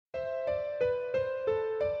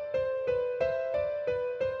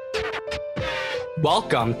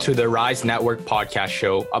Welcome to the Rise Network podcast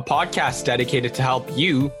show, a podcast dedicated to help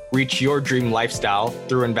you reach your dream lifestyle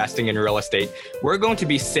through investing in real estate. We're going to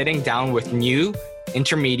be sitting down with new,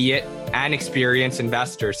 intermediate, and experienced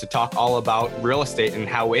investors to talk all about real estate and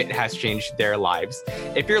how it has changed their lives.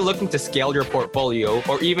 If you're looking to scale your portfolio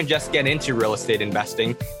or even just get into real estate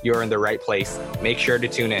investing, you're in the right place. Make sure to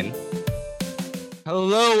tune in.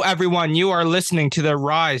 Hello, everyone. You are listening to the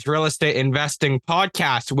Rise Real Estate Investing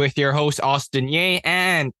Podcast with your host, Austin Ye,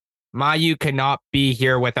 and Mayu cannot be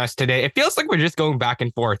here with us today. It feels like we're just going back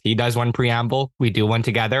and forth. He does one preamble, we do one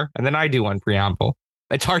together, and then I do one preamble.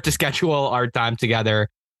 It's hard to schedule our time together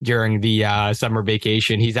during the summer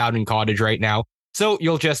vacation. He's out in Cottage right now. So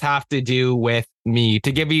you'll just have to do with me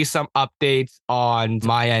to give you some updates on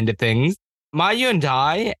my end of things. Mayu and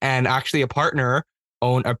I, and actually a partner,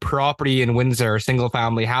 own a property in Windsor, a single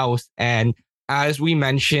family house. And as we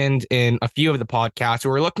mentioned in a few of the podcasts,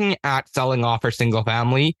 we're looking at selling off our single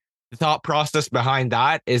family. The thought process behind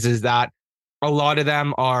that is that a lot of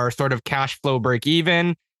them are sort of cash flow break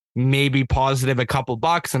even, maybe positive a couple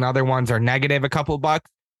bucks, and other ones are negative a couple bucks.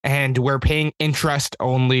 And we're paying interest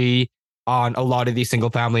only on a lot of these single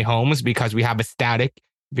family homes because we have a static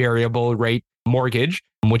variable rate mortgage,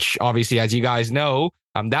 which obviously, as you guys know,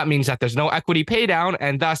 that means that there's no equity pay down.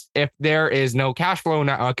 And thus, if there is no cash flow,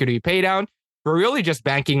 no equity pay down, we're really just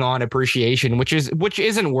banking on appreciation, which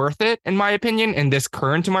isn't worth it, in my opinion, in this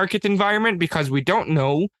current market environment, because we don't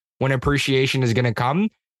know when appreciation is going to come,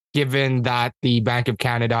 given that the Bank of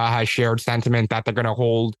Canada has shared sentiment that they're going to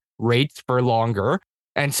hold rates for longer.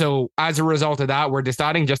 And so as a result of that, we're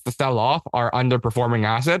deciding just to sell off our underperforming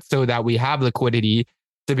assets so that we have liquidity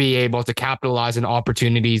to be able to capitalize on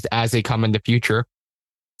opportunities as they come in the future.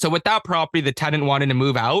 So with that property, the tenant wanted to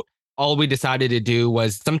move out. All we decided to do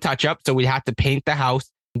was some touch up. So we had to paint the house.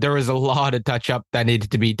 There was a lot of touch up that needed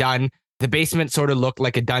to be done. The basement sort of looked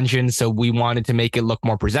like a dungeon, so we wanted to make it look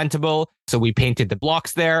more presentable. So we painted the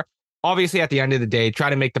blocks there. Obviously, at the end of the day, try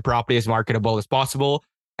to make the property as marketable as possible.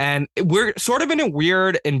 And we're sort of in a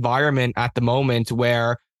weird environment at the moment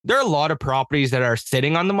where there are a lot of properties that are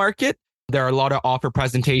sitting on the market. There are a lot of offer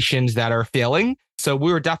presentations that are failing. So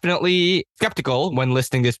we were definitely skeptical when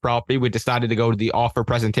listing this property. We decided to go to the offer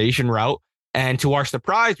presentation route. And to our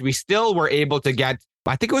surprise, we still were able to get,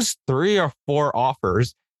 I think it was 3 or 4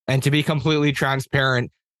 offers. And to be completely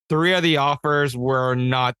transparent, 3 of the offers were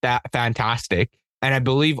not that fantastic. And I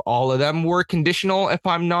believe all of them were conditional, if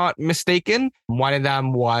I'm not mistaken. One of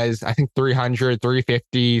them was, I think, 300,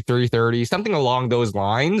 350, 330, something along those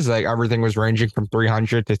lines. Like everything was ranging from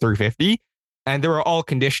 300 to 350. And they were all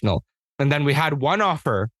conditional. And then we had one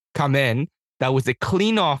offer come in that was a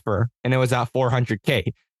clean offer, and it was at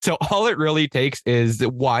 400K. So all it really takes is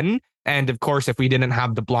one. And of course, if we didn't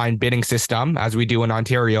have the blind bidding system, as we do in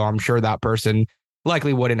Ontario, I'm sure that person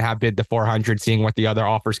likely wouldn't have bid the 400, seeing what the other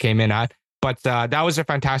offers came in at. But that was a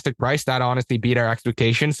fantastic price. That honestly beat our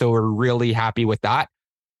expectations. So we're really happy with that.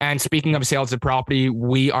 And speaking of sales of property,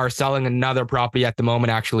 we are selling another property at the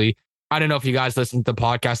moment, actually. I don't know if you guys listened to the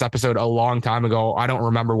podcast episode a long time ago. I don't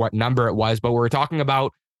remember what number it was, but we're talking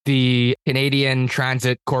about the Canadian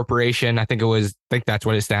Transit Corporation. I think that's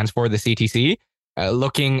what it stands for, the CTC,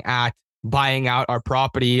 looking at buying out our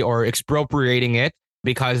property or expropriating it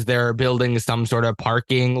because they're building some sort of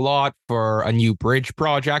parking lot for a new bridge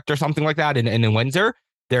project or something like that in Windsor.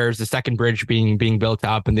 There's a second bridge being built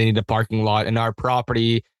up and they need a parking lot, and our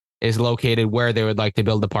property is located where they would like to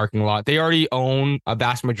build the parking lot. They already own a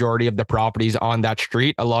vast majority of the properties on that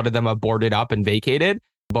street. A lot of them are boarded up and vacated,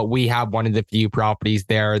 but we have one of the few properties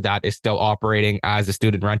there that is still operating as a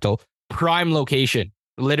student rental. Prime location,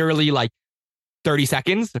 literally like 30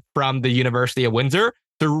 seconds from the University of Windsor.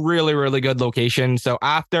 It's a really, really good location. So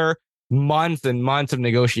after months and months of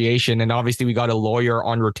negotiation, and obviously we got a lawyer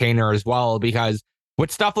on retainer as well, because with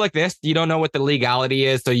stuff like this, you don't know what the legality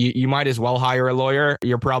is. So you might as well hire a lawyer.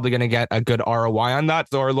 You're probably going to get a good ROI on that.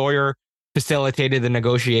 So our lawyer facilitated the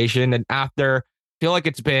negotiation. And after, I feel like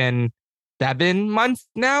it's been 7 months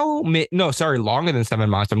now. No, sorry, longer than 7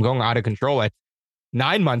 months. I'm going out of control. It's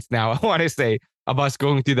 9 months now, I want to say, of us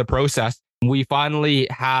going through the process. We finally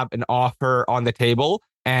have an offer on the table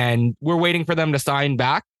and we're waiting for them to sign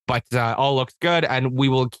back. But all looks good and we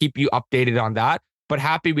will keep you updated on that. But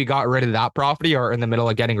happy we got rid of that property, or in the middle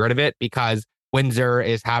of getting rid of it, because Windsor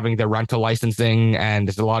is having the rental licensing and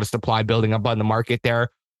there's a lot of supply building up on the market there.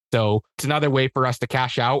 So it's another way for us to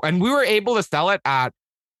cash out. And we were able to sell it at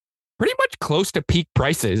pretty much close to peak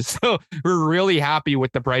prices. So we're really happy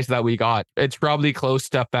with the price that we got. It's probably close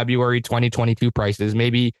to February 2022 prices,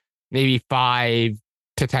 maybe 5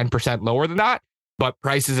 to 10% lower than that. But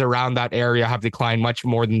prices around that area have declined much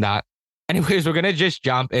more than that. Anyways, we're going to just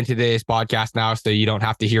jump into this podcast now so you don't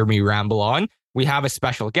have to hear me ramble on. We have a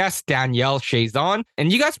special guest, Danielle Chazon,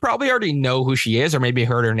 and you guys probably already know who she is or maybe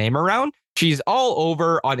heard her name around. She's all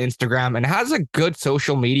over on Instagram and has a good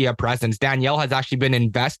social media presence. Danielle has actually been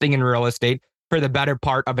investing in real estate for the better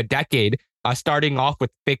part of a decade, starting off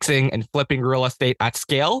with fixing and flipping real estate at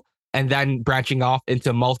scale, and then branching off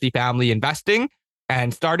into multifamily investing,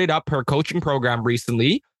 and started up her coaching program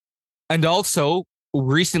recently. And also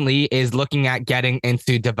recently is looking at getting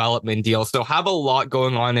into development deals. So have a lot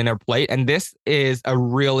going on in her plate. And this is a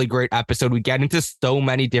really great episode. We get into so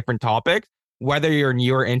many different topics. Whether you're a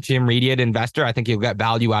new or intermediate investor, I think you'll get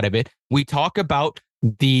value out of it. We talk about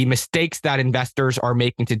the mistakes that investors are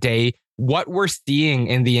making today, what we're seeing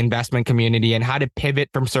in the investment community, and how to pivot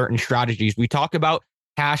from certain strategies. We talk about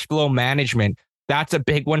cash flow management. That's a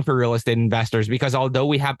big one for real estate investors because although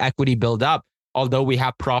we have equity build up, although we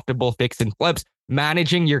have profitable fix and flips,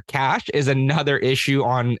 managing your cash is another issue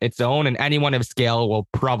on its own. And anyone of scale will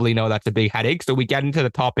probably know that's a big headache. So we get into the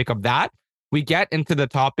topic of that. We get into the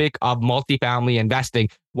topic of multifamily investing,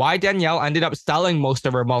 why Danielle ended up selling most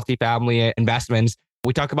of her multifamily investments.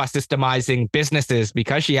 We talk about systemizing businesses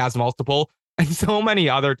because she has multiple, and so many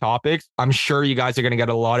other topics. I'm sure you guys are going to get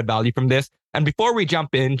a lot of value from this. And before we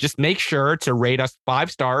jump in, just make sure to rate us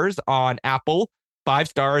 5 stars on Apple, 5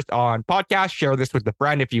 stars on podcast. Share this with a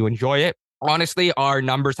friend if you enjoy it. Honestly, our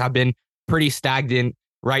numbers have been pretty stagnant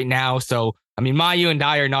right now. So, I mean, Mayu and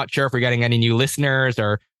I are not sure if we're getting any new listeners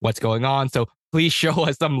or what's going on. So please show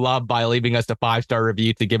us some love by leaving us a 5-star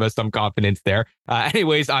review to give us some confidence there.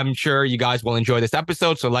 Anyways, I'm sure you guys will enjoy this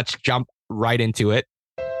episode. So let's jump right into it.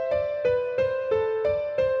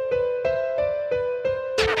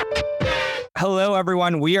 Hello,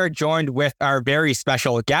 everyone. We are joined with our very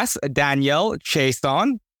special guest, Danielle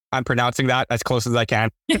Chazon. I'm pronouncing that as close as I can.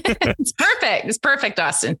 It's perfect. It's perfect,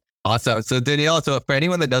 Austin. Awesome. So Danielle, so for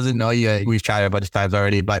anyone that doesn't know you, we've chatted a bunch of times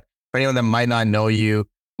already, but for anyone that might not know you,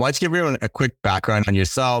 why don't you give everyone a quick background on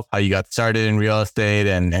yourself, how you got started in real estate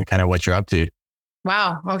and kind of what you're up to?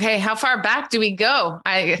 Wow. Okay. How far back do we go?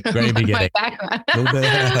 Very beginning. My background.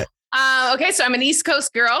 Okay. So I'm an East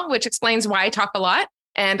Coast girl, which explains why I talk a lot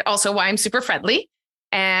and also why I'm super friendly.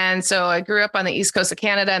 And so I grew up on the East Coast of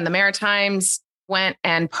Canada and the Maritimes, went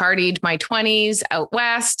and partied my 20s out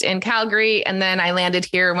west in Calgary. And then I landed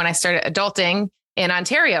here when I started adulting in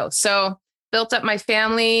Ontario. So built up my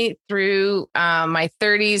family through my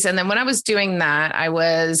 30s. And then when I was doing that, I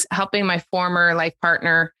was helping my former life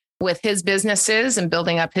partner with his businesses and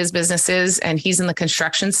building up his businesses. And he's in the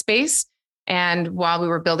construction space. And while we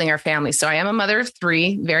were building our family. So I am a mother of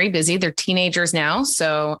 3, very busy. They're teenagers now.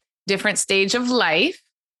 So different stage of life.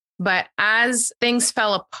 But as things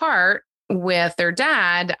fell apart with their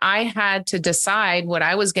dad, I had to decide what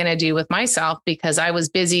I was going to do with myself because I was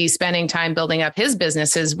busy spending time building up his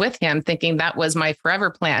businesses with him, thinking that was my forever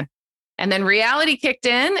plan. And then reality kicked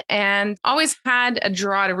in and always had a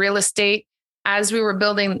draw to real estate. As we were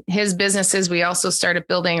building his businesses, we also started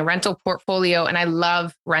building a rental portfolio, and I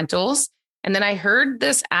love rentals. And then I heard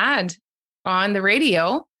this ad on the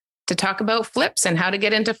radio to talk about flips and how to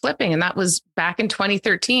get into flipping. And that was back in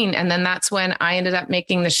 2013. And then that's when I ended up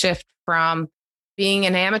making the shift from being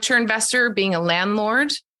an amateur investor, being a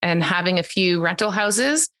landlord and having a few rental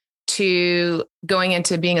houses to going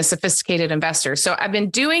into being a sophisticated investor. So I've been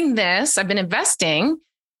doing this. I've been investing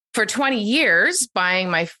for 20 years, buying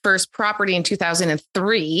my first property in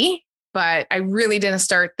 2003. But I really didn't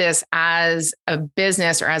start this as a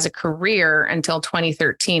business or as a career until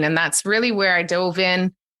 2013. And that's really where I dove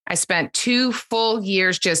in. I spent 2 full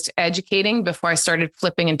years just educating before I started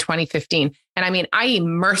flipping in 2015. And I mean, I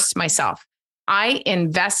immersed myself. I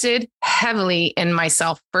invested heavily in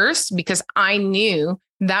myself first because I knew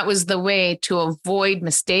that was the way to avoid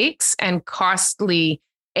mistakes and costly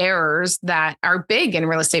errors that are big in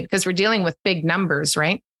real estate because we're dealing with big numbers,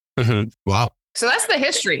 right? Mm-hmm. Wow. So that's the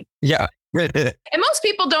history. Yeah. And most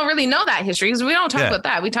people don't really know that history because we don't talk about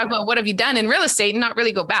that. We talk about what have you done in real estate and not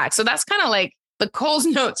really go back. So that's kind of like the Coles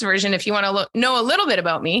Notes version if you want to know a little bit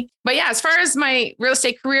about me. But yeah, as far as my real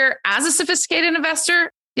estate career as a sophisticated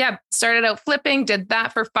investor, started out flipping, did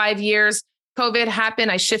that for 5 years. COVID happened.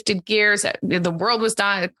 I shifted gears. The world was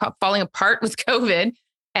falling apart with COVID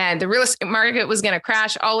and the real estate market was going to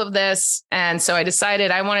crash, all of this. And so I decided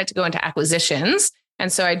I wanted to go into acquisitions.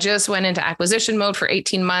 And so I just went into acquisition mode for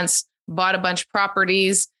 18 months, bought a bunch of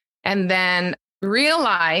properties, and then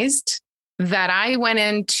realized that I went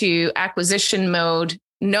into acquisition mode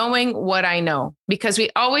knowing what I know, because we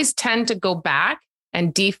always tend to go back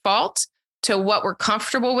and default to what we're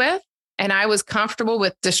comfortable with. And I was comfortable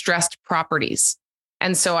with distressed properties.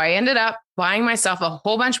 And so I ended up buying myself a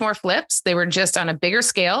whole bunch more flips. They were just on a bigger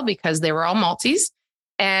scale because they were all multis,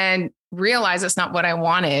 and realized it's not what I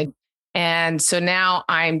wanted. And so now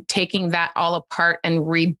I'm taking that all apart and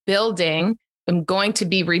rebuilding. I'm going to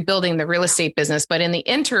be rebuilding the real estate business. But in the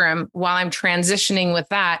interim, while I'm transitioning with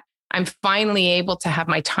that, I'm finally able to have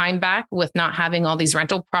my time back with not having all these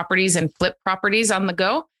rental properties and flip properties on the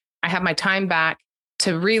go. I have my time back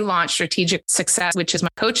to relaunch Strategic Success, which is my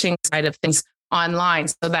coaching side of things online,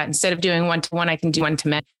 so that instead of doing one-to-one, I can do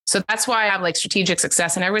one-to-many. So that's why I have like Strategic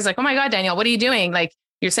Success. And everybody's like, oh my God, Danielle, what are you doing? Like,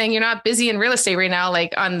 you're saying you're not busy in real estate right now,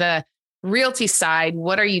 like on the realty side,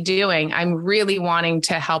 what are you doing? I'm really wanting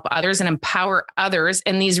to help others and empower others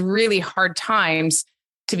in these really hard times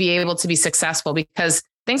to be able to be successful, because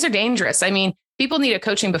things are dangerous. I mean, people needed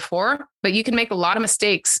coaching before, but you can make a lot of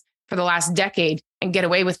mistakes for the last decade and get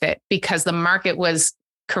away with it because the market was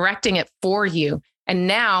correcting it for you. And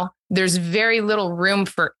now there's very little room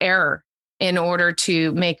for error in order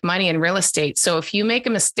to make money in real estate. So if you make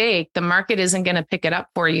a mistake, the market isn't going to pick it up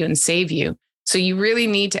for you and save you. So you really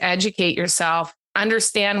need to educate yourself,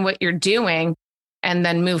 understand what you're doing, and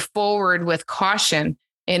then move forward with caution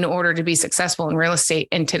in order to be successful in real estate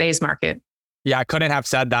in today's market. Yeah, I couldn't have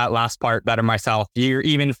said that last part better myself. You're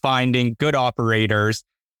even finding good operators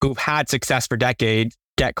who've had success for decades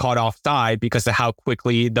get caught offside because of how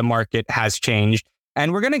quickly the market has changed.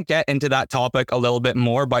 And we're going to get into that topic a little bit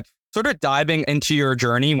more, but sort of diving into your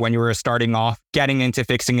journey when you were starting off, getting into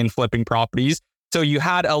fixing and flipping properties. So you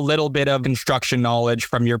had a little bit of construction knowledge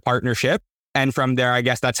from your partnership. And from there, I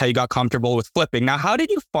guess that's how you got comfortable with flipping. Now, how did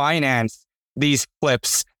you finance these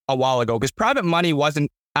flips a while ago? Because private money wasn't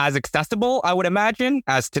as accessible, I would imagine,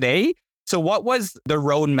 as today. So what was the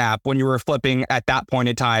roadmap when you were flipping at that point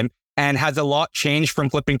in time? And has a lot changed from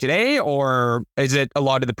flipping today, or is it a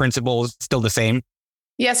lot of the principles still the same?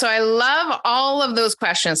 Yeah, so I love all of those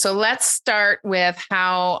questions. So let's start with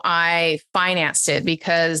how I financed it,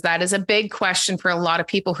 because that is a big question for a lot of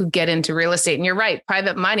people who get into real estate. And you're right,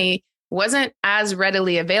 private money wasn't as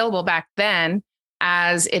readily available back then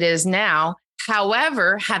as it is now.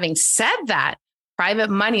 However, having said that,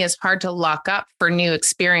 private money is hard to lock up for new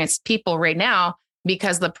experienced people right now,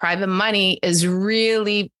 because the private money is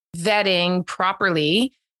really vetting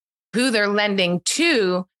properly who they're lending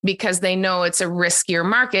to, because they know it's a riskier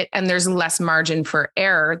market and there's less margin for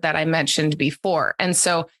error that I mentioned before. And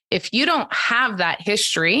so if you don't have that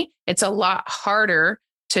history, it's a lot harder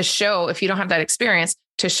to show, if you don't have that experience,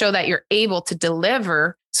 to show that you're able to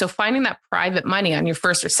deliver. So finding that private money on your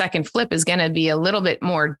first or second flip is going to be a little bit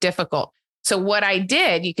more difficult. So what I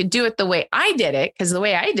did, you could do it the way I did it, because the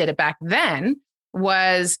way I did it back then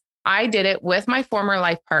was I did it with my former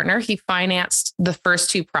life partner. He financed the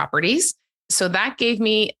first two properties. So that gave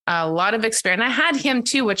me a lot of experience. I had him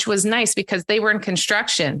too, which was nice because they were in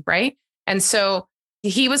construction, right? And so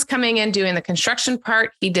he was coming in doing the construction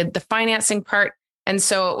part. He did the financing part. And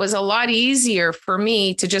so it was a lot easier for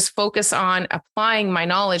me to just focus on applying my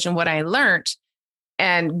knowledge and what I learned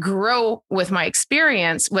and grow with my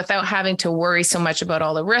experience without having to worry so much about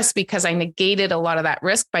all the risk, because I negated a lot of that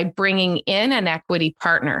risk by bringing in an equity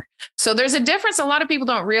partner. So there's a difference. A lot of people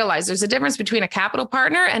don't realize there's a difference between a capital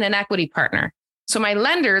partner and an equity partner. So my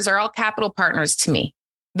lenders are all capital partners to me.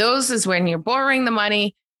 Those is when you're borrowing the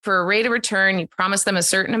money for a rate of return. You promise them a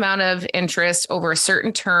certain amount of interest over a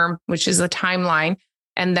certain term, which is the timeline,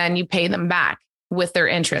 and then you pay them back with their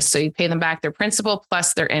interest. So you pay them back their principal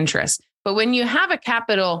plus their interest. But when you have a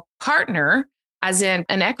capital partner, as in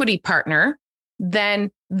an equity partner,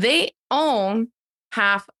 then they own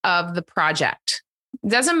half of the project.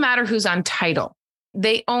 It doesn't matter who's on title.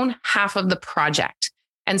 They own half of the project.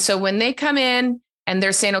 And so when they come in and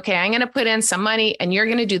they're saying, okay, I'm going to put in some money and you're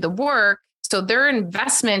going to do the work. So their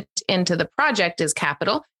investment into the project is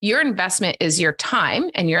capital. Your investment is your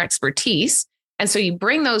time and your expertise. And so you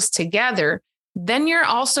bring those together, then you're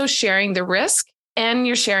also sharing the risk and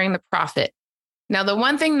you're sharing the profit. Now, the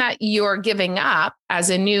one thing that you're giving up as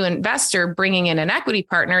a new investor, bringing in an equity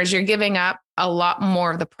partner, is you're giving up a lot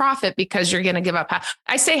more of the profit, because you're going to give up half.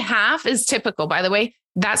 I say half is typical, by the way.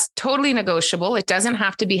 That's totally negotiable. It doesn't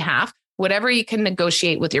have to be half. Whatever you can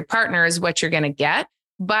negotiate with your partner is what you're going to get.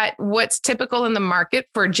 But what's typical in the market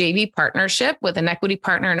for a JV partnership with an equity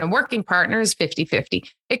partner and a working partner is 50-50.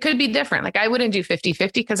 It could be different. Like I wouldn't do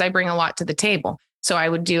 50-50 because I bring a lot to the table. So I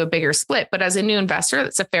would do a bigger split. But as a new investor,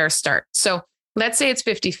 that's a fair start. So let's say it's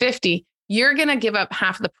 50-50. You're going to give up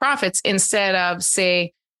half the profits instead of,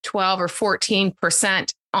 say, 12 or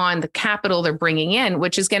 14% on the capital they're bringing in,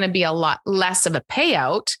 which is going to be a lot less of a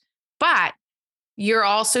payout. But you're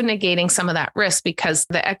also negating some of that risk because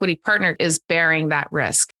the equity partner is bearing that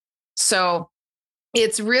risk. So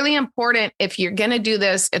it's really important if you're going to do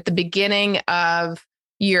this at the beginning of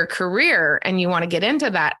your career and you want to get into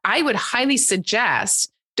that, I would highly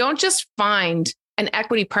suggest don't just find an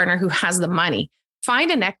equity partner who has the money.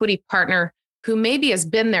 Find an equity partner who maybe has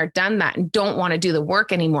been there, done that, and don't want to do the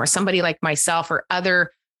work anymore. Somebody like myself or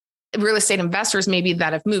other real estate investors maybe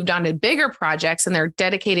that have moved on to bigger projects and they're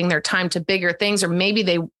dedicating their time to bigger things, or maybe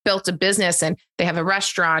they built a business and they have a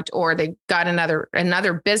restaurant, or they got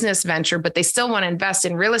another business venture, but they still want to invest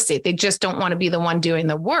in real estate. They just don't want to be the one doing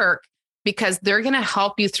the work, because they're going to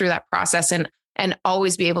help you through that process and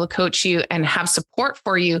always be able to coach you and have support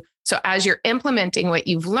for you. So as you're implementing what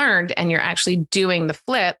you've learned and you're actually doing the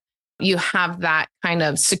flip, you have that kind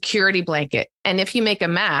of security blanket. And if you make a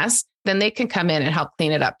mess, then they can come in and help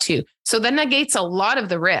clean it up too. So that negates a lot of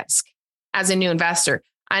the risk as a new investor.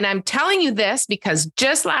 And I'm telling you this because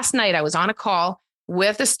just last night I was on a call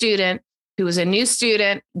with a student who was a new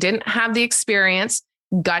student, didn't have the experience,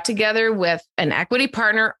 got together with an equity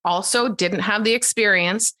partner, also didn't have the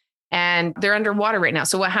experience, and they're underwater right now.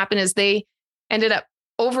 So what happened is they ended up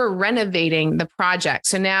over renovating the project.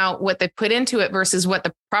 So now what they put into it versus what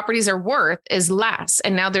the properties are worth is less.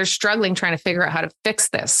 And now they're struggling trying to figure out how to fix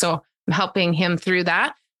this. So I'm helping him through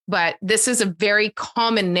that. But this is a very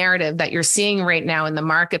common narrative that you're seeing right now in the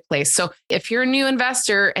marketplace. So if you're a new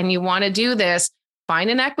investor and you want to do this, find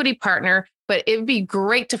an equity partner, but it'd be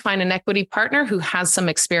great to find an equity partner who has some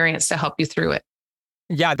experience to help you through it.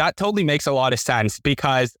 Yeah, that totally makes a lot of sense,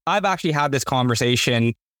 because I've actually had this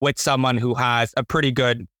conversation with someone who has a pretty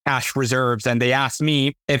good cash reserves, and they asked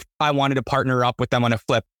me if I wanted to partner up with them on a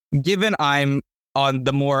flip. Given I'm on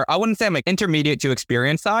the more, I wouldn't say I'm like intermediate to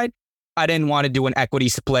experienced side, I didn't want to do an equity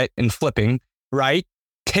split in flipping, right?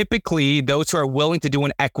 Typically, those who are willing to do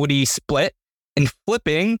an equity split in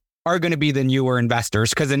flipping are going to be the newer investors,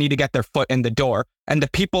 because they need to get their foot in the door. And the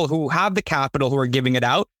people who have the capital who are giving it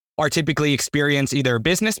out are typically experienced either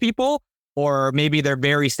business people, or maybe they're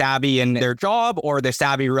very savvy in their job, or they're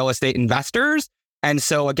savvy real estate investors. And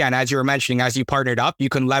so again, as you were mentioning, as you partnered up, you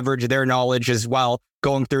can leverage their knowledge as well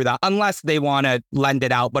going through that, unless they want to lend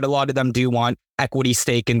it out. But a lot of them do want equity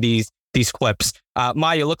stake in these flips.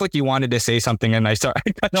 Maya, you look like you wanted to say something, and I cut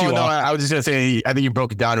you off. I was just going to say, I think you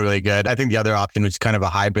broke it down really good. I think the other option, which is kind of a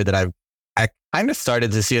hybrid that I kind of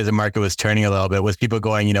started to see as the market was turning a little bit, was people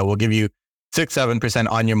going, we'll give you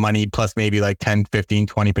 6-7% on your money plus maybe like 10, 15,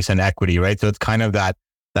 20% equity, right? So it's kind of that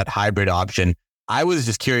hybrid option. I was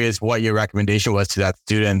just curious what your recommendation was to that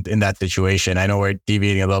student in that situation. I know we're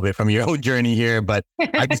deviating a little bit from your own journey here, but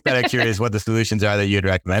I'm just kind of curious what the solutions are that you'd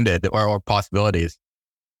recommended or possibilities.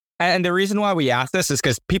 And the reason why we ask this is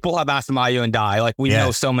because people have asked Mayu and Di, like we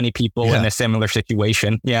know so many people in a similar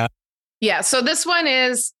situation. Yeah. Yeah. So this one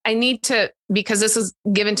is, because this is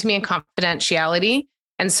given to me in confidentiality.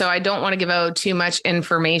 And so I don't want to give out too much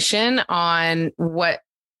information on what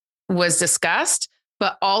was discussed,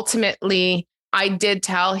 but ultimately I did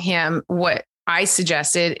tell him what I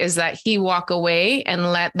suggested is that he walk away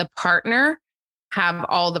and let the partner have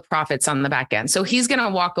all the profits on the back end. So he's going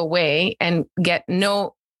to walk away and get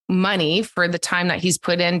no money for the time that he's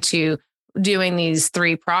put into doing these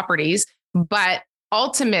 3 properties. But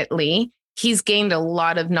ultimately, he's gained a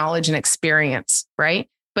lot of knowledge and experience, right?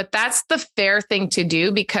 But that's the fair thing to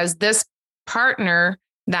do, because this partner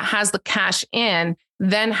that has the cash in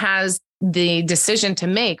then has the decision to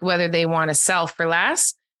make whether they want to sell for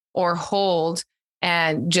less or hold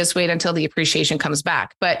and just wait until the appreciation comes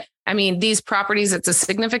back. But I mean, these properties, it's a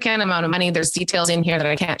significant amount of money. There's details in here that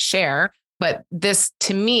I can't share. But this,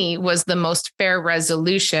 to me, was the most fair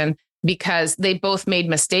resolution, because they both made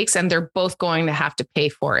mistakes and they're both going to have to pay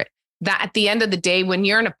for it. That at the end of the day, when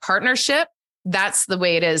you're in a partnership, that's the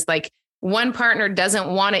way it is. Like, one partner doesn't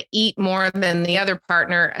want to eat more than the other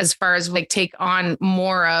partner as far as like take on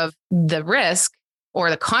more of the risk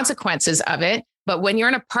or the consequences of it. But when you're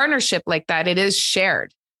in a partnership like that, it is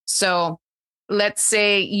shared. So let's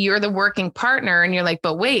say you're the working partner and you're like,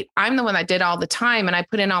 but wait, I'm the one that did all the time and I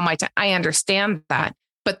put in all my time. I understand that,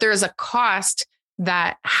 but there's a cost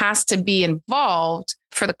that has to be involved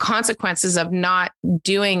for the consequences of not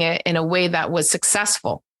doing it in a way that was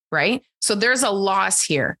successful, right? So there's a loss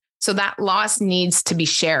here. So that loss needs to be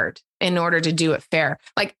shared in order to do it fair.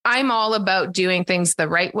 Like, I'm all about doing things the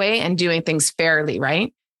right way and doing things fairly,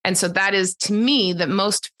 right? And so that is, to me, the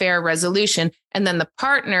most fair resolution. And then the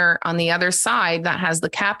partner on the other side that has the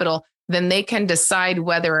capital, then they can decide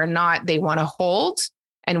whether or not they want to hold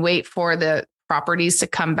and wait for the properties to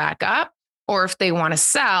come back up, or if they want to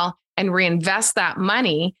sell and reinvest that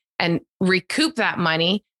money and recoup that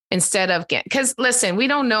money instead of because listen, we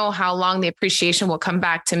don't know how long the appreciation will come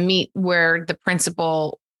back to meet where the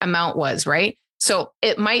principal amount was, right? So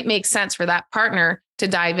it might make sense for that partner to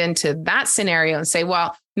dive into that scenario and say,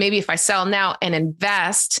 well, maybe if I sell now and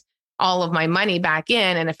invest all of my money back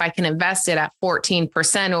in, and if I can invest it at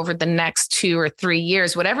 14% over the next 2 or 3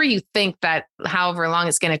 years, whatever you think that however long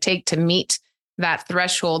it's going to take to meet that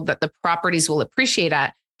threshold that the properties will appreciate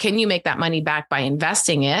at, can you make that money back by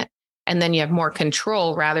investing it? And then you have more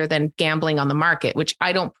control rather than gambling on the market, which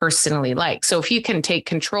I don't personally like. So if you can take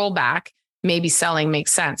control back, maybe selling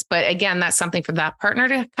makes sense. But again, that's something for that partner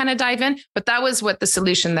to kind of dive in. But that was what the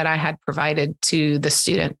solution that I had provided to the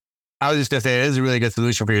student. I was just going to say, it is a really good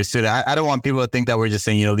solution for your student. I don't want people to think that we're just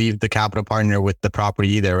saying, leave the capital partner with the property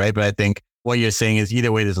either, right? But I think what you're saying is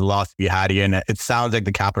either way, there's a loss to be had here. And it sounds like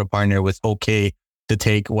the capital partner was okay to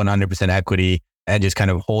take 100% equity and just kind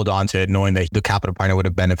of hold on to it, knowing that the capital partner would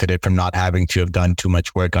have benefited from not having to have done too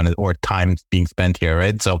much work on it or time being spent here,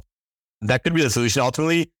 right? So that could be the solution.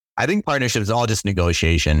 Ultimately, I think partnership is all just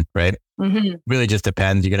negotiation, right? Mm-hmm. Really just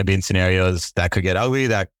depends. You're going to be in scenarios that could get ugly,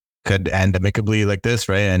 that could end amicably like this,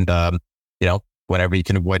 right? And, whenever you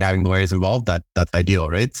can avoid having lawyers involved, that's ideal,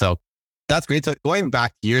 right? So that's great. So going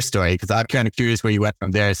back to your story, because I'm kind of curious where you went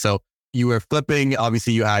from there. So you were flipping,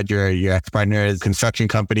 obviously you had your ex-partner's construction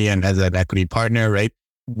company and as an equity partner, right?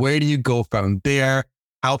 Where do you go from there?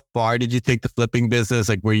 How far did you take the flipping business?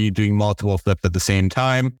 Like, were you doing multiple flips at the same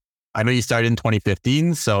time? I know you started in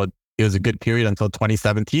 2015, so it was a good period until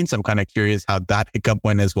 2017. So I'm kind of curious how that hiccup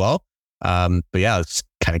went as well. But yeah, let's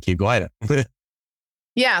kind of keep going.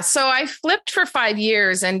 Yeah. So I flipped for 5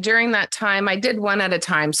 years. And during that time, I did one at a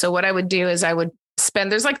time. So what I would do is I would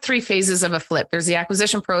there's like 3 phases of a flip. There's the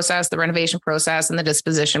acquisition process, the renovation process, and the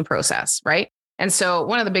disposition process, right? And so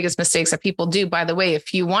one of the biggest mistakes that people do, by the way,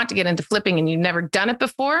 if you want to get into flipping and you've never done it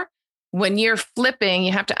before, when you're flipping,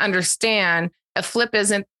 you have to understand a flip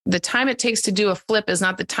isn't the time it takes to do a flip is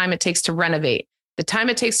not the time it takes to renovate. The time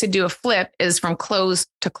it takes to do a flip is from close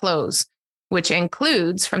to close, which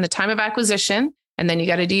includes from the time of acquisition. And then you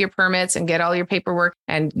got to do your permits and get all your paperwork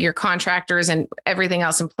and your contractors and everything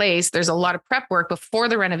else in place. There's a lot of prep work before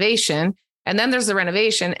the renovation. And then there's the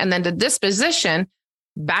renovation. And then the disposition.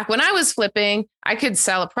 Back when I was flipping, I could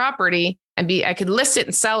sell a property and I could list it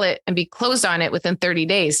and sell it and be closed on it within 30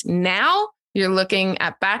 days. Now you're looking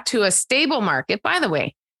at back to a stable market. By the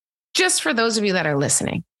way, just for those of you that are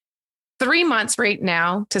listening, 3 months right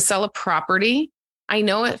now to sell a property. I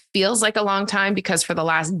know it feels like a long time because for the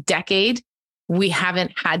last decade, we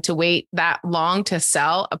haven't had to wait that long to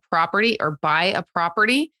sell a property or buy a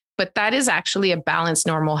property, but that is actually a balanced,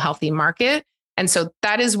 normal, healthy market. And so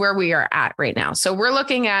that is where we are at right now. So we're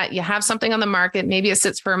looking at, you have something on the market, maybe it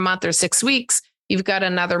sits for a month or 6 weeks. You've got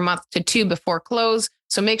another month to 2 before close.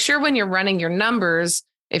 So make sure when you're running your numbers,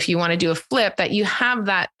 if you want to do a flip, that you have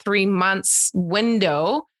that 3 months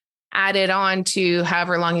window added on to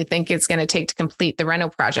however long you think it's going to take to complete the reno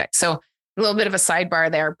project. So a little bit of a sidebar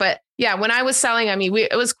there, but yeah, when I was selling,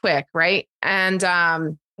 it was quick, right? And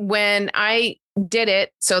when I did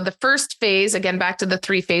it, so the first phase, again, back to the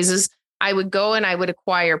 3 phases, I would go and I would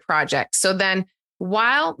acquire projects. So then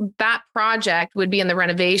while that project would be in the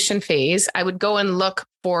renovation phase, I would go and look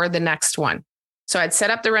for the next one. So I'd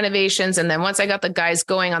set up the renovations. And then once I got the guys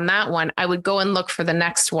going on that one, I would go and look for the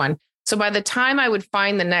next one. So by the time I would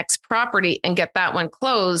find the next property and get that one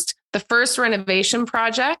closed, the first renovation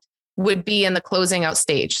project would be in the closing out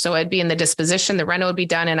stage. So I'd be in the disposition, the reno would be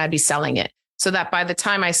done, and I'd be selling it. So that by the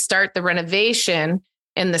time I start the renovation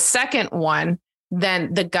in the second one,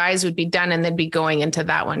 then the guys would be done and they'd be going into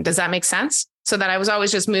that one. Does that make sense? So that I was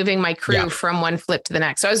always just moving my crew from one flip to the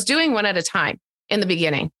next. So I was doing one at a time in the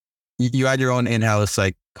beginning. You had your own in-house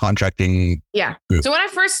contracting. Yeah. Group. So when I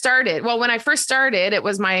first started, it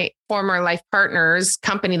was my former life partner's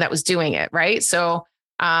company that was doing it. Right. So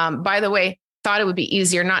by the way, thought it would be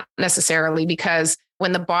easier, not necessarily, because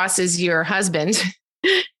when the boss is your husband,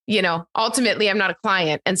 ultimately I'm not a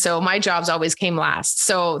client. And so my jobs always came last.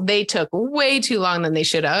 So they took way too long than they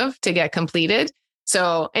should have to get completed.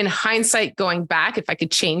 So in hindsight, going back, if I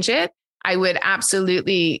could change it, I would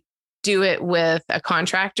absolutely do it with a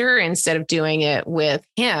contractor instead of doing it with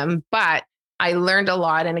him. But I learned a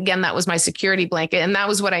lot. And again, that was my security blanket. And that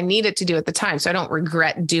was what I needed to do at the time. So I don't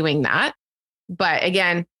regret doing that. But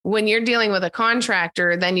again, when you're dealing with a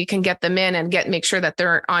contractor, then you can get them in and make sure that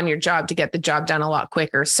they're on your job to get the job done a lot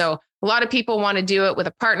quicker. So a lot of people want to do it with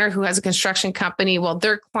a partner who has a construction company. Well,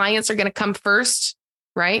 their clients are going to come first,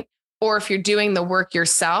 right? Or if you're doing the work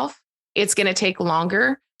yourself, it's going to take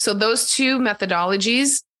longer. So those 2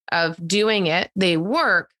 methodologies of doing it, they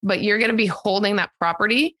work, but you're going to be holding that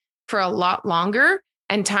property for a lot longer,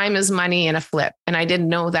 and time is money in a flip. And I didn't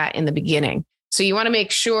know that in the beginning. So you want to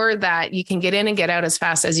make sure that you can get in and get out as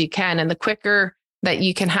fast as you can. And the quicker that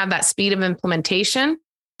you can have that speed of implementation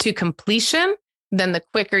to completion, then the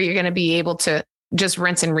quicker you're going to be able to just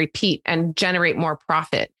rinse and repeat and generate more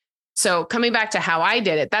profit. So coming back to how I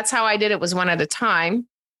did it, that's how I did it, was one at a time,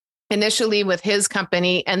 initially with his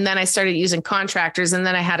company. And then I started using contractors, and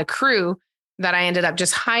then I had a crew that I ended up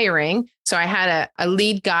just hiring. So I had a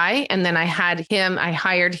lead guy, and then I hired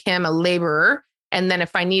him, a laborer. And then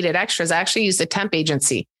if I needed extras, I actually used a temp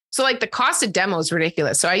agency. So like the cost of demo is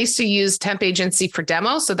ridiculous. So I used to use temp agency for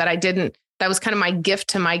demo so that that was kind of my gift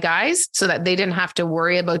to my guys so that they didn't have to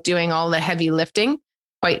worry about doing all the heavy lifting.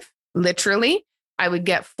 Quite literally, I would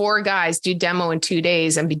get 4 guys, do demo in 2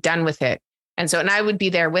 days and be done with it. And I would be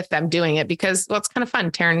there with them doing it because, well, it's kind of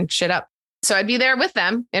fun tearing shit up. So I'd be there with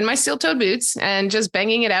them in my steel-toed boots and just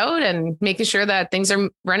banging it out and making sure that things are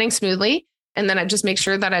running smoothly. And then I'd just make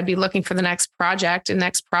sure that I'd be looking for the next project and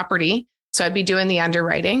next property. So I'd be doing the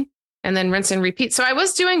underwriting and then rinse and repeat. So I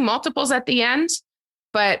was doing multiples at the end,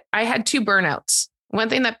 but I had 2 burnouts. One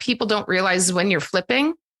thing that people don't realize is when you're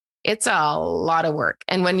flipping, it's a lot of work.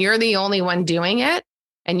 And when you're the only one doing it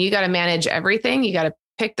and you got to manage everything, you got to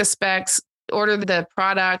pick the specs, order the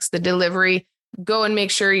products, the delivery, go and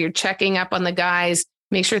make sure you're checking up on the guys,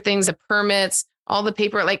 make sure things, the permits, all the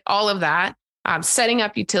paper, like all of that. Setting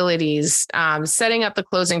up utilities, setting up the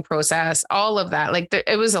closing process, all of that.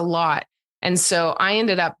 It was a lot. And so I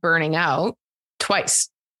ended up burning out twice,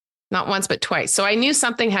 not once, but twice. So I knew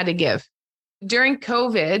something had to give. During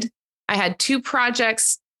COVID, I had 2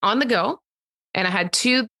 projects on the go, and I had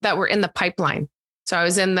 2 that were in the pipeline. So I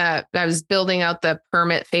was building out the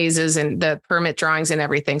permit phases and the permit drawings and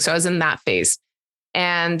everything. So I was in that phase.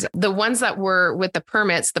 And the ones that were with the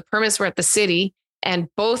permits were at the city. And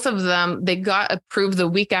both of them, they got approved the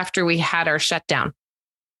week after we had our shutdown.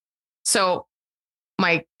 So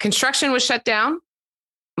my construction was shut down,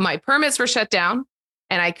 my permits were shut down,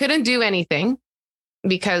 and I couldn't do anything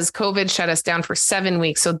because COVID shut us down for 7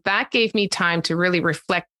 weeks. So that gave me time to really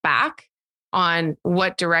reflect back on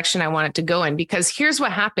what direction I wanted to go in. Because here's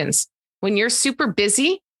what happens. When you're super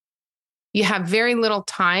busy, you have very little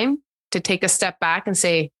time to take a step back and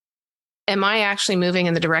say, am I actually moving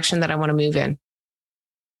in the direction that I want to move in?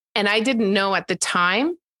 And I didn't know at the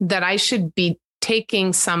time that I should be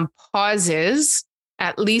taking some pauses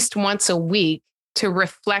at least once a week to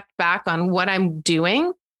reflect back on what I'm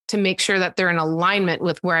doing to make sure that they're in alignment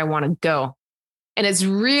with where I want to go. And it's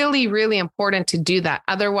really, really important to do that.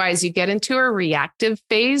 Otherwise, you get into a reactive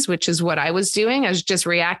phase, which is what I was doing. I was just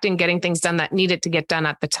reacting, getting things done that needed to get done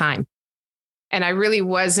at the time. And I really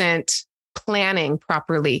wasn't planning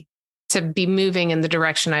properly to be moving in the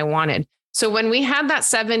direction I wanted. So when we had that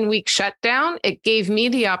 7-week shutdown, it gave me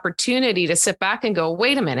the opportunity to sit back and go,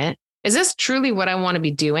 wait a minute, is this truly what I want to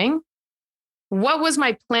be doing? What was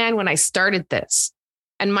my plan when I started this?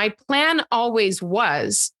 And my plan always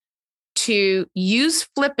was to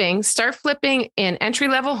start flipping in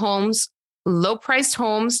entry-level homes, low-priced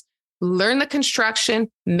homes, learn the construction,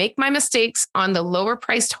 make my mistakes on the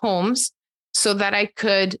lower-priced homes so that I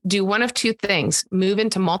could do one of 2 things, move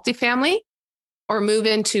into multifamily or move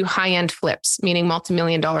into high-end flips, meaning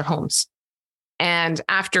multi-million-dollar homes. And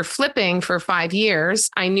after flipping for 5 years,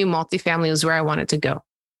 I knew multifamily was where I wanted to go.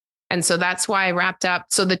 And so that's why I wrapped up.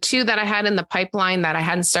 So the 2 that I had in the pipeline that I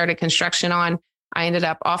hadn't started construction on, I ended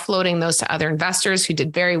up offloading those to other investors who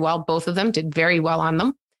did very well. Both of them did very well on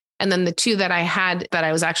them. And then the 2 that I had that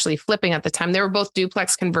I was actually flipping at the time, they were both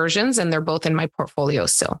duplex conversions and they're both in my portfolio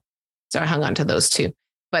still. So I hung on to those 2.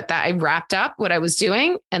 But that I wrapped up what I was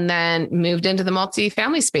doing and then moved into the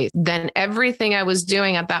multifamily space. Then everything I was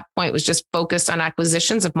doing at that point was just focused on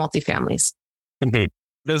acquisitions of multifamilies. Indeed.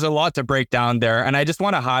 There's a lot to break down there. And I just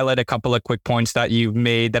want to highlight a couple of quick points that you've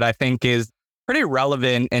made that I think is pretty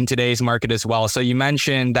relevant in today's market as well. So you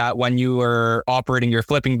mentioned that when you were operating your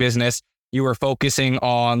flipping business, you were focusing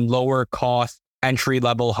on lower cost entry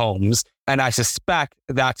level homes. And I suspect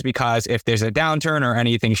that's because if there's a downturn or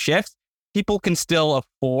anything shifts, people can still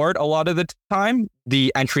afford a lot of the time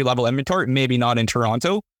the entry level inventory, maybe not in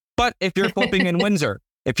Toronto, but if you're flipping in Windsor,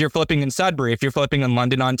 if you're flipping in Sudbury, if you're flipping in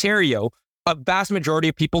London, Ontario, a vast majority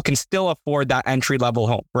of people can still afford that entry level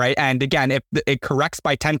home, right? And again, if it corrects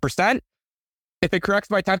by 10%, if it corrects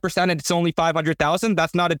by 10% and it's only 500,000,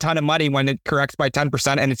 that's not a ton of money when it corrects by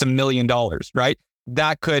 10% and it's $1 million, right?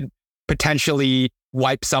 That could potentially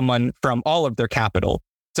wipe someone from all of their capital.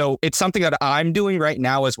 So it's something that I'm doing right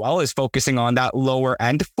now as well, is focusing on that lower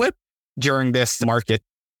end flip during this market.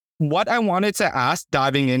 What I wanted to ask,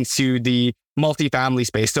 diving into the multifamily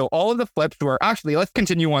space. So all of the flips were actually, let's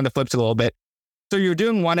continue on the flips a little bit. So you're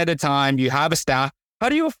doing one at a time, you have a staff. how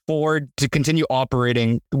do you afford to continue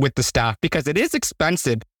operating with the staff? Because it is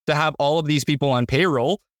expensive to have all of these people on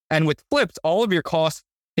payroll. And with flips, all of your costs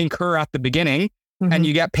incur at the beginning and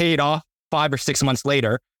you get paid off 5 or 6 months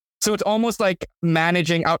later. So it's almost like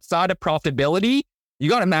managing outside of profitability. You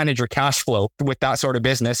got to manage your cash flow with that sort of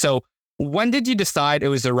business. So when did you decide it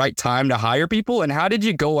was the right time to hire people? And how did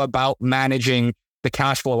you go about managing the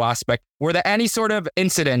cash flow aspect? Were there any sort of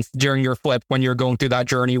incidents during your flip when you're going through that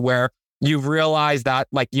journey where you've realized that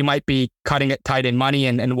like you might be cutting it tight in money,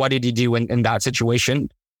 and what did you do in that situation?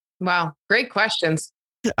 Wow. Great questions.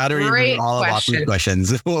 I don't even know all of Austin's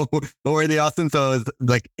questions. What were they, Austin? So it's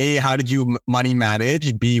like, A, how did you money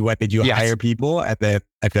manage? B, what did you hire people? And then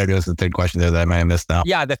I feel like there was the third question there that I might have missed now.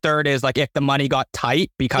 Yeah, the third is like if the money got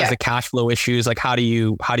tight because of cash flow issues, like how do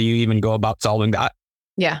you even go about solving that?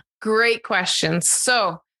 Yeah, great questions.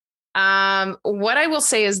 So what I will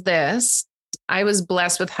say is this. I was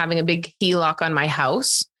blessed with having a big HELOC on my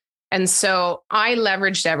house. And so I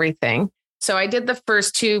leveraged everything. So I did the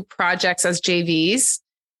first 2 projects as JVs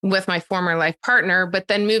with my former life partner, but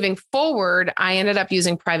then moving forward, I ended up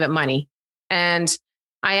using private money. And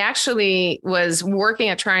I actually was working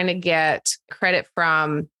at trying to get credit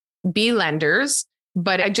from B lenders,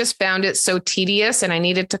 but I just found it so tedious and I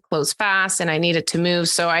needed to close fast and I needed to move.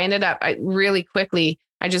 So I ended up really quickly,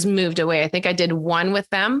 I just moved away. I think I did 1 with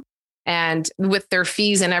them, and with their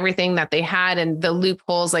fees and everything that they had and the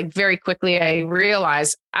loopholes, like very quickly, I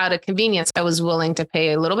realized out of convenience, I was willing to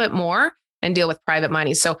pay a little bit more and deal with private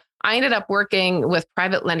money. So I ended up working with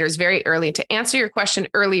private lenders very early. To answer your question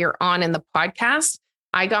earlier on in the podcast,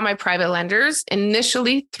 I got my private lenders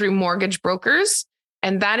initially through mortgage brokers.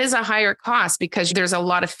 And that is a higher cost because there's a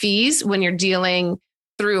lot of fees when you're dealing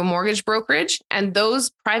through a mortgage brokerage. And those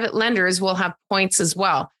private lenders will have points as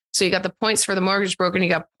well. So you got the points for the mortgage broker and you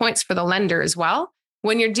got points for the lender as well.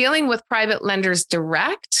 When you're dealing with private lenders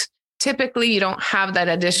direct, typically you don't have that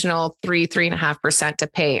additional 3.5% to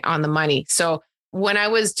pay on the money. So when I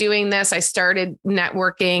was doing this, I started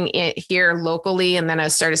networking here locally, and then I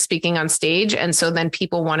started speaking on stage. And so then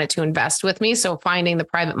people wanted to invest with me. So finding the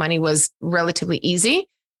private money was relatively easy.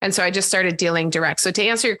 And so I just started dealing direct. So to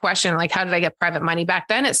answer your question, like, how did I get private money back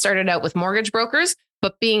then? It started out with mortgage brokers,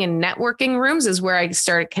 but being in networking rooms is where I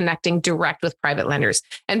started connecting direct with private lenders.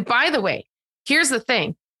 And by the way, here's the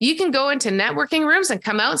thing. You can go into networking rooms and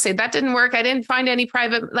come out and say, that didn't work. I didn't find any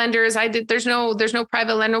private lenders. There's no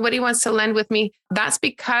private lender. Nobody wants to lend with me. That's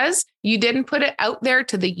because you didn't put it out there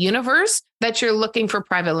to the universe that you're looking for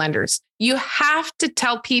private lenders. You have to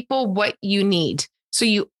tell people what you need. So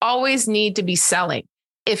you always need to be selling.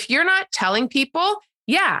 If you're not telling people,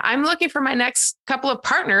 I'm looking for my next couple of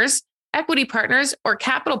partners, equity partners or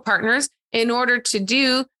capital partners in order to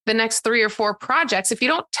do the next 3 or 4 projects. If you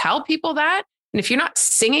don't tell people that, and if you're not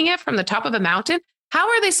singing it from the top of a mountain, how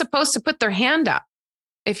are they supposed to put their hand up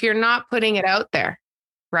if you're not putting it out there,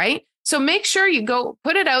 right? So make sure you go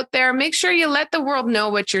put it out there. Make sure you let the world know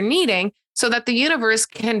what you're needing so that the universe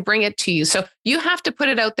can bring it to you. So you have to put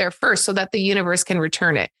it out there first so that the universe can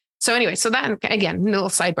return it. So anyway, so that, again, little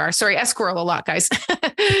sidebar. Sorry, I squirrel a lot, guys.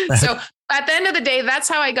 So at the end of the day, that's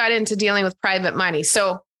how I got into dealing with private money.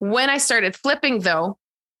 So when I started flipping, though,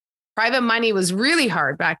 private money was really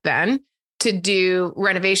hard back then to do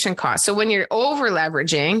renovation costs. So when you're over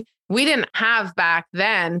leveraging, we didn't have back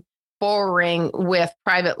then borrowing with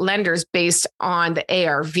private lenders based on the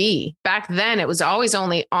ARV. Back then, it was always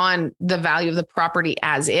only on the value of the property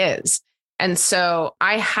as is. And so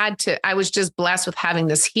I was just blessed with having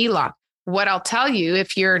this HELOC. What I'll tell you,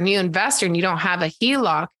 if you're a new investor and you don't have a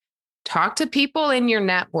HELOC, talk to people in your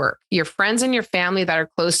network, your friends and your family that are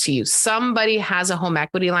close to you. Somebody has a home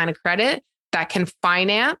equity line of credit that can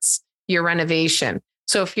finance your renovation.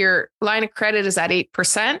 So if your line of credit is at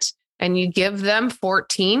 8% and you give them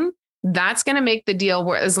 14, that's going to make the deal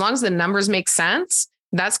work. As long as the numbers make sense,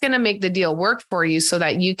 that's going to make the deal work for you so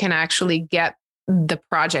that you can actually get the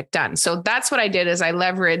project done. So that's what I did is I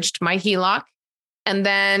leveraged my HELOC. And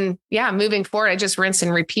then, moving forward, I just rinse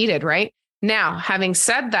and repeated, right? Now, having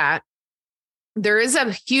said that, there is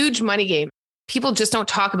a huge money game. People just don't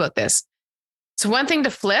talk about this. It's one thing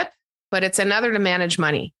to flip, but it's another to manage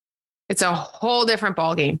money. It's a whole different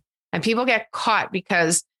ballgame. And people get caught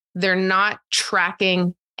because they're not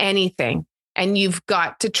tracking anything. And you've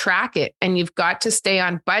got to track it and you've got to stay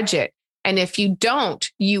on budget. And if you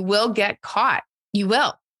don't, you will get caught. You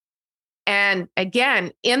will. And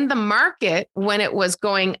again, in the market, when it was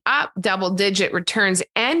going up double-digit returns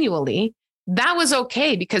annually, that was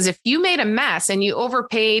okay. Because if you made a mess and you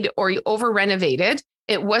overpaid or you over-renovated,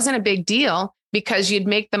 it wasn't a big deal because you'd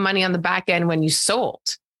make the money on the back end when you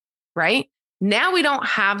sold, right? Now we don't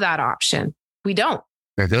have that option. We don't.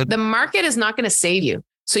 The market is not going to save you.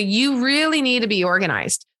 So you really need to be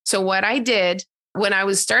organized. So what I did when I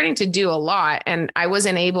was starting to do a lot and I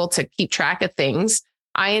wasn't able to keep track of things,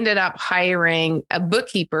 I ended up hiring a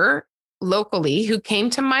bookkeeper locally who came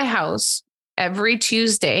to my house every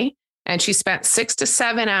Tuesday, and she spent 6 to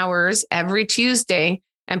 7 hours every Tuesday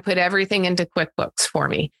and put everything into QuickBooks for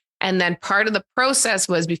me. And then part of the process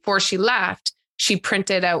was before she left, she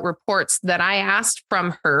printed out reports that I asked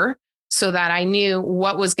from her so that I knew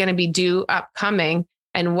what was going to be due upcoming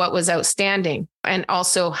and what was outstanding, and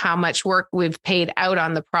also how much work we've paid out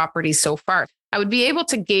on the property so far. I would be able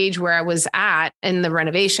to gauge where I was at in the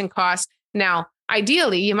renovation costs. Now,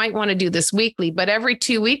 ideally, you might want to do this weekly, but every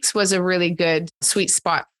 2 weeks was a really good sweet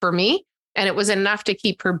spot for me. And it was enough to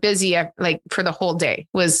keep her busy like for the whole day.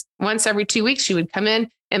 Was once every 2 weeks, she would come in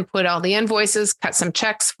and put all the invoices, cut some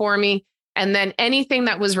checks for me. And then anything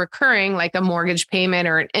that was recurring, like a mortgage payment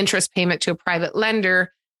or an interest payment to a private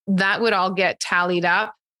lender, that would all get tallied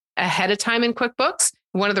up ahead of time in QuickBooks.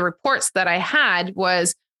 One of the reports that I had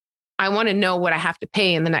was, I want to know what I have to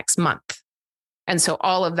pay in the next month. And so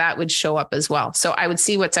all of that would show up as well. So I would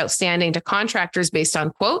see what's outstanding to contractors based on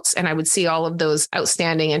quotes, and I would see all of those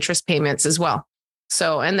outstanding interest payments as well.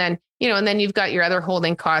 So, and then you've got your other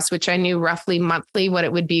holding costs, which I knew roughly monthly what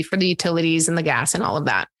it would be for the utilities and the gas and all of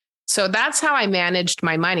that. So that's how I managed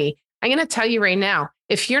my money. I'm going to tell you right now,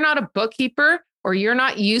 if you're not a bookkeeper or you're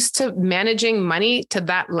not used to managing money to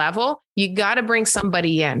that level, you got to bring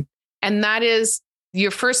somebody in. And that is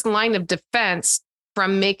your first line of defense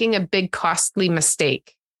from making a big costly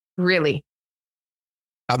mistake. Really.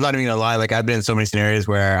 I'm not even gonna lie. Like, I've been in so many scenarios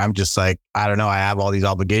where I'm just like, I don't know. I have all these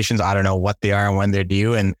obligations. I don't know what they are and when they're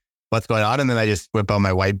due and what's going on. And then I just whip out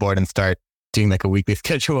my whiteboard and start doing like a weekly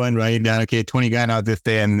schedule and writing down, okay, 20 grand out this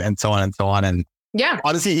day and so on and so on. And yeah,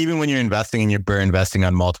 honestly, even when you're investing and you're investing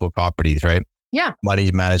on multiple properties, right? Yeah. Money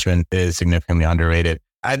management is significantly underrated.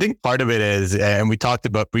 I think part of it is, and we talked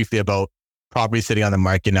briefly about property sitting on the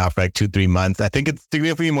market now for like 2-3 months. I think it's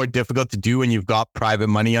significantly more difficult to do when you've got private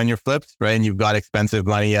money on your flips, right? And you've got expensive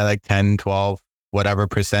money at like 10, 12, whatever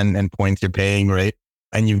percent and points you're paying, right?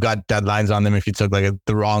 And you've got deadlines on them if you took like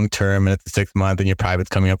the wrong term and it's a 6 month and your private's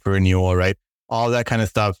coming up for renewal, right? All that kind of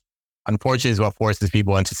stuff, unfortunately, is what forces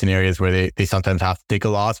people into scenarios where they sometimes have to take a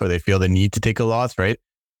loss or they feel the need to take a loss, right?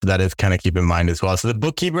 So that is kind of keep in mind as well. So the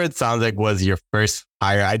bookkeeper, it sounds like, was your first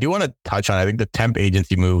hire. I do want to touch on, I think the temp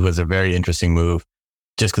agency move was a very interesting move,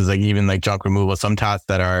 just because like even like junk removal, some tasks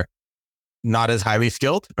that are not as highly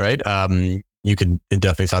skilled, right? It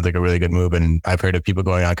definitely sounds like a really good move. And I've heard of people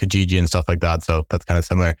going on Kijiji and stuff like that. So that's kind of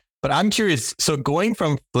similar. But I'm curious, so going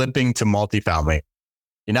from flipping to multifamily,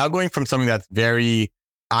 you're now going from something that's very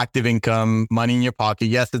active income, money in your pocket.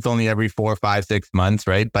 Yes, it's only every 4, 5, 6 months,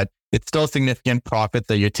 right? But it's still significant profits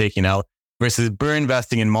that you're taking out versus burn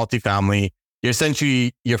investing in multifamily.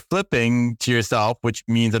 You're flipping to yourself, which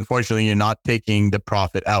means unfortunately you're not taking the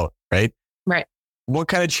profit out, right? Right. What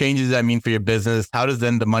kind of changes does that mean for your business? How does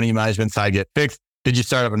then the money management side get fixed? Did you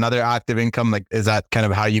start up another active income? Like, is that kind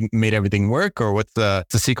of how you made everything work, or what's the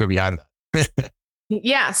secret behind that?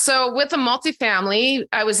 Yeah. So with the multifamily,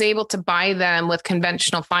 I was able to buy them with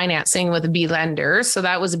conventional financing with a B lender. So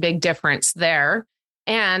that was a big difference there.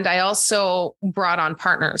 And I also brought on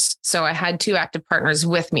partners. So I had 2 active partners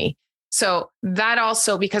with me. So that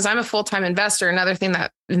also, because I'm a full-time investor, another thing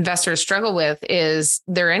that investors struggle with is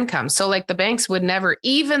their income. So like the banks would never,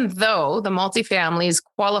 even though the multifamilies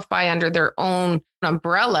qualify under their own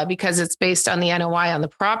umbrella because it's based on the NOI on the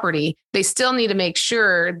property, they still need to make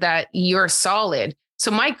sure that you're solid. So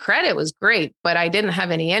my credit was great, but I didn't have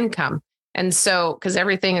any income. And so, because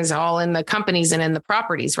everything is all in the companies and in the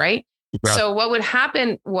properties, right? Right. So what would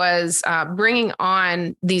happen was bringing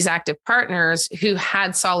on these active partners who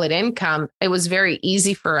had solid income. It was very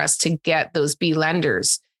easy for us to get those B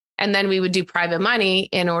lenders. And then we would do private money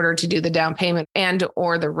in order to do the down payment and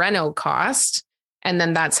or the reno cost. And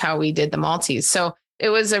then that's how we did the multis. So it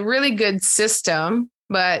was a really good system.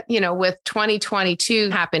 But, with 2022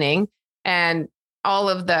 happening and all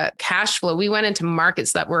of the cash flow, we went into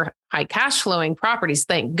markets that were high cash flowing properties.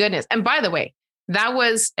 Thank goodness. And by the way, that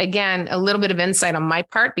was, again, a little bit of insight on my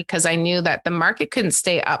part because I knew that the market couldn't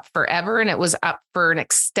stay up forever and it was up for an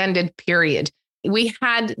extended period. We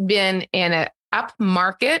had been in an up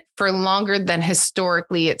market for longer than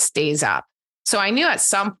historically it stays up. So I knew at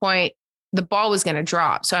some point the ball was going to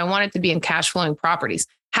drop. So I wanted to be in cash flowing properties.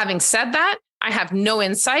 Having said that, I have no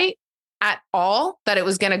insight at all that it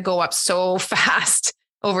was going to go up so fast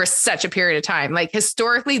over such a period of time. Like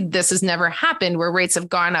historically, this has never happened where rates have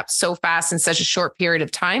gone up so fast in such a short period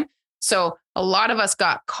of time. So a lot of us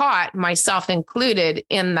got caught, myself included,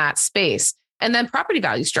 in that space. and then property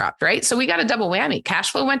values dropped, right? So we got a double whammy.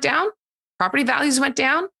 Cash flow went down, property values went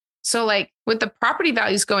down. So like with the property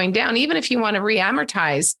values going down, even if you want to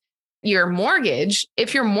re-amortize your mortgage,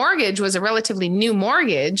 if your mortgage was a relatively new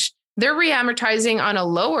mortgage, they're re-amortizing on a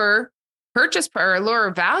lower purchase or a lower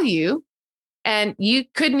value, and you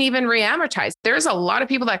couldn't even re-amortize. There's a lot of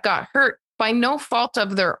people that got hurt by no fault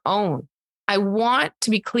of their own. I want to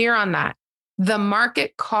be clear on that. The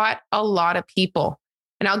market caught a lot of people.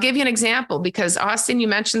 And I'll give you an example because Austin, you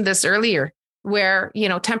mentioned this earlier, where,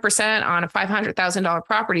 10% on a $500,000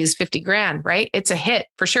 property is 50 grand, right? It's a hit.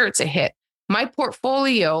 For sure, it's a hit. My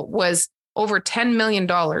portfolio was over $10 million.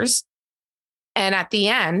 And at the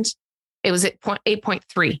end, it was at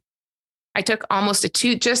 8.3. I took almost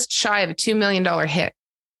just shy of a $2 million hit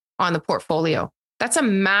on the portfolio. That's a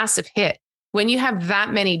massive hit when you have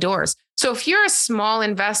that many doors. So if you're a small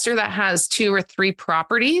investor that has 2 or 3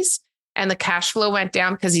 properties and the cash flow went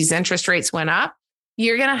down because these interest rates went up,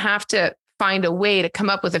 you're going to have to find a way to come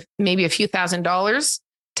up with maybe a few $1,000s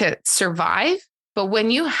to survive. But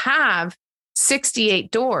when you have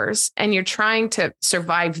 68 doors and you're trying to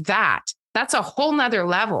survive that's a whole nother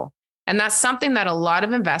level. And that's something that a lot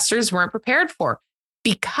of investors weren't prepared for,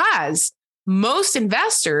 because most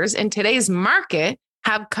investors in today's market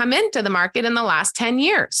have come into the market in the last 10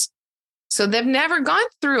 years. So they've never gone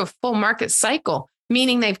through a full market cycle,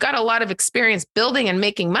 meaning they've got a lot of experience building and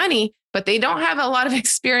making money, but they don't have a lot of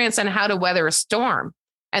experience on how to weather a storm.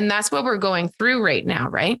 And that's what we're going through right now,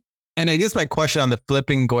 right? And I guess my question on the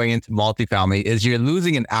flipping going into multifamily is you're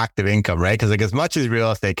losing an active income, right? Because like as much as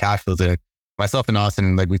real estate cash flows, myself and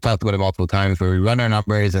Austin, like we've talked about it multiple times where we run our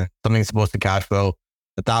numbers and something's supposed to cash flow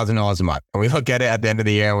 $1,000 a month. And we look at it at the end of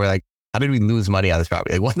the year and we're like, how did we lose money on this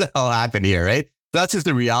property? Like what the hell happened here, right? So that's just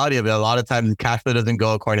the reality of it. A lot of times the cash flow doesn't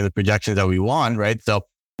go according to the projections that we want, right? So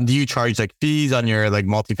do you charge like fees on your like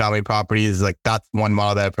multifamily properties? Like that's one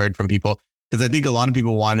model that I've heard from people, because I think a lot of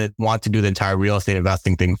people want to do the entire real estate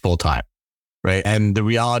investing thing full time, right? And the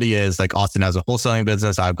reality is like Austin has a wholesaling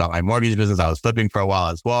business. I've got my mortgage business. I was flipping for a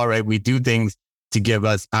while as well, right? We do things to give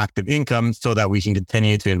us active income so that we can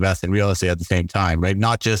continue to invest in real estate at the same time, right?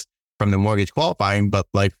 Not just from the mortgage qualifying, but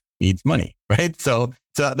life needs money, right? So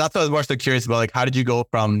that's what I was more so curious about. Like, how did you go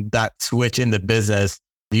from that switch in the business?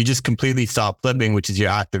 You just completely stopped flipping, which is your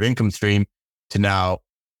active income stream, to now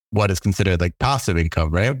what is considered like passive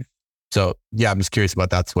income, right? So yeah, I'm just curious about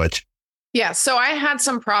that switch. Yeah. So I had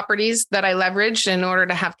some properties that I leveraged in order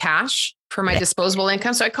to have cash for my disposable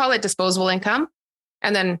income. So I call it disposable income.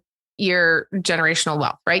 And then your generational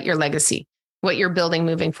wealth, right? Your legacy, what you're building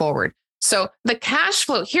moving forward. So the cash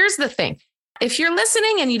flow, here's the thing. If you're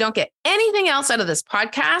listening and you don't get anything else out of this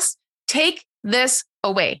podcast, take this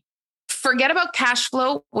away. Forget about cash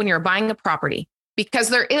flow when you're buying a property, because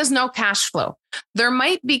there is no cash flow. There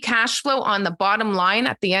might be cash flow on the bottom line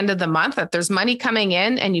at the end of the month, that there's money coming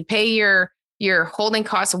in and you pay your holding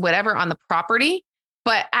costs or whatever on the property.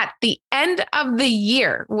 But at the end of the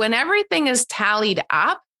year, when everything is tallied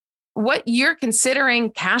up, what you're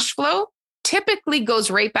considering cash flow typically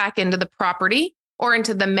goes right back into the property or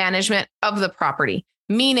into the management of the property.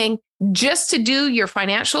 Meaning just to do your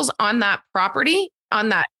financials on that property, on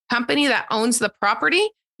that company that owns the property,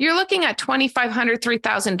 you're looking at $2,500,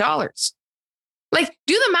 $3,000. Like,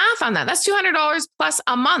 do the math on that. That's $200 plus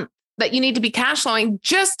a month that you need to be cash flowing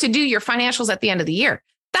just to do your financials at the end of the year.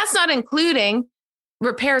 That's not including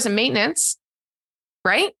repairs and maintenance,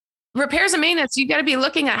 right? Repairs and maintenance, you got to be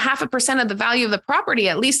looking at 0.5% of the value of the property,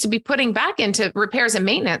 at least, to be putting back into repairs and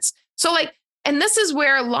maintenance. So like, and this is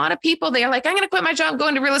where a lot of people, they are like, I'm going to quit my job, go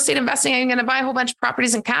into real estate investing. I'm going to buy a whole bunch of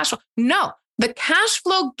properties and cash flow. No, the cash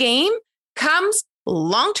flow game comes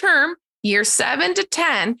long-term, year 7 to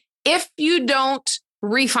 10, if you don't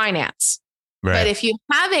refinance. Right. But if you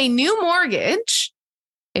have a new mortgage,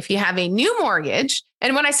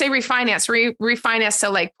 and when I say refinance, refinance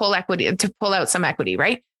to like pull equity, to pull out some equity,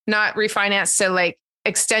 right? Not refinance to like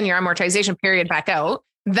extend your amortization period back out.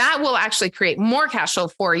 That will actually create more cash flow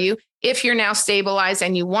for you if you're now stabilized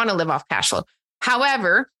and you want to live off cash flow.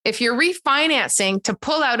 However, if you're refinancing to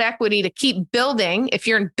pull out equity to keep building, if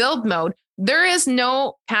you're in build mode, there is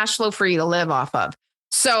no cash flow for you to live off of.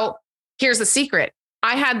 So here's the secret.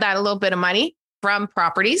 I had that a little bit of money from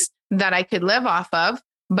properties that I could live off of.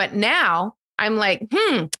 But now I'm like,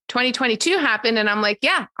 2022 happened. And I'm like,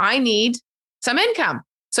 yeah, I need some income.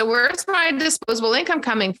 So where's my disposable income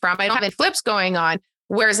coming from? I don't have any flips going on.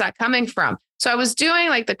 Where's that coming from? So I was doing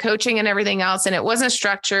like the coaching and everything else, and it wasn't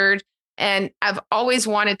structured. And I've always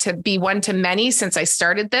wanted to be one to many since I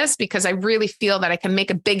started this, because I really feel that I can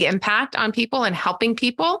make a big impact on people and helping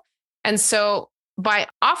people. And so by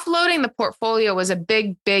offloading the portfolio was a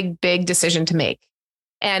big, big, big decision to make.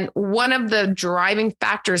 And one of the driving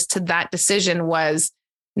factors to that decision was,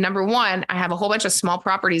 number one, I have a whole bunch of small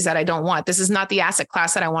properties that I don't want. This is not the asset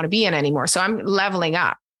class that I want to be in anymore. So I'm leveling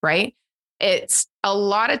up, right? It's a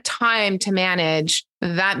lot of time to manage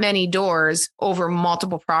that many doors over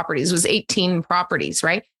multiple properties. It was 18 properties,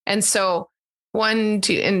 right? And so 1,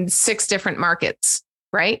 2, and 6 different markets,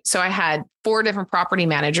 right? So I had 4 different property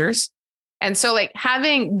managers. And so like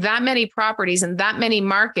having that many properties and that many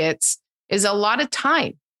markets is a lot of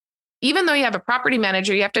time. Even though you have a property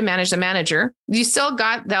manager, you have to manage the manager. You still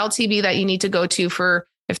got the LTB that you need to go to for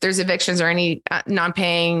if there's evictions or any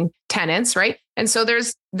non-paying tenants, right? And so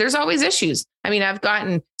there's always issues. I mean, I've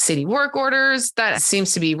gotten city work orders that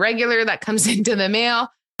seems to be regular that comes into the mail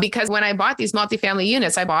because when I bought these multifamily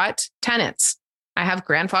units, I bought tenants. I have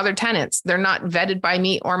grandfathered tenants. They're not vetted by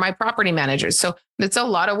me or my property managers. So it's a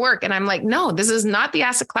lot of work. And I'm like, no, this is not the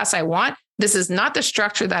asset class I want. This is not the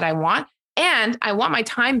structure that I want. And I want my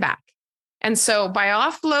time back. And so by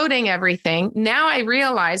offloading everything, now I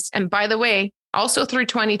realized, and by the way, also through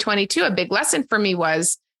 2022, a big lesson for me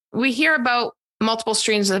was we hear about multiple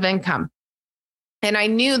streams of income. And I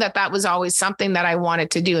knew that that was always something that I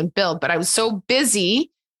wanted to do and build, but I was so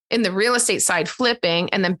busy in the real estate side flipping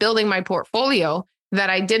and then building my portfolio that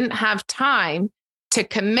I didn't have time to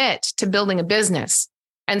commit to building a business.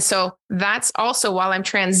 And so that's also while I'm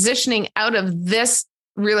transitioning out of this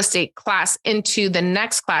real estate class into the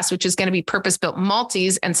next class, which is going to be purpose-built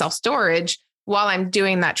multis and self-storage. While I'm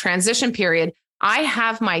doing that transition period, I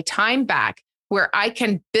have my time back where I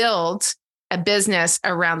can build a business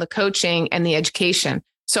around the coaching and the education.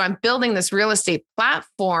 So I'm building this real estate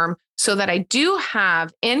platform so that I do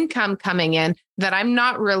have income coming in, that I'm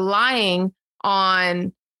not relying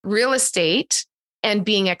on real estate and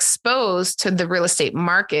being exposed to the real estate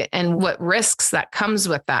market and what risks that comes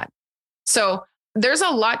with that. So there's a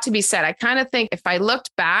lot to be said. I kind of think if I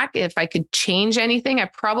looked back, if I could change anything, I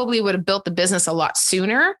probably would have built the business a lot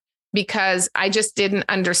sooner because I just didn't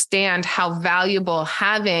understand how valuable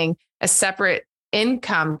having a separate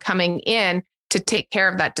income coming in to take care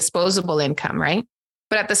of that disposable income, right?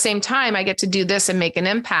 But at the same time, I get to do this and make an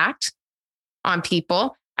impact on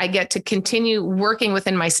people. I get to continue working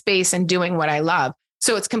within my space and doing what I love.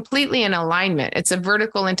 So it's completely in alignment. It's a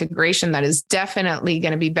vertical integration that is definitely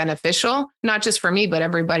going to be beneficial, not just for me, but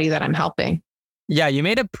everybody that I'm helping. Yeah, you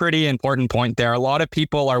made a pretty important point there. A lot of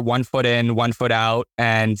people are 1 foot in, 1 foot out,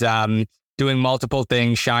 and doing multiple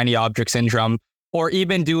things, shiny object syndrome, or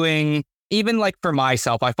even like for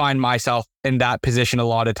myself, I find myself in that position a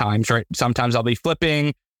lot of times, right? Sometimes I'll be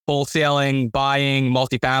flipping, wholesaling, buying,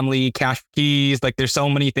 multifamily, cash keys. Like there's so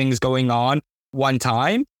many things going on one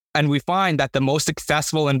time. And we find that the most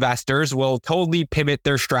successful investors will totally pivot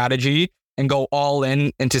their strategy and go all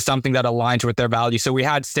in into something that aligns with their value. So we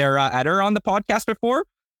had Sarah Eder on the podcast before.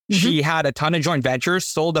 Mm-hmm. She had a ton of joint ventures,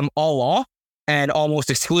 sold them all off, and almost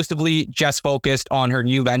exclusively just focused on her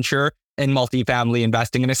new venture in multifamily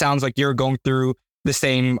investing. And it sounds like you're going through the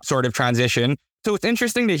same sort of transition. So it's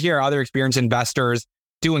interesting to hear other experienced investors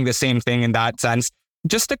doing the same thing in that sense.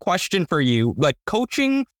 Just a question for you, like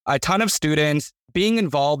coaching a ton of students, being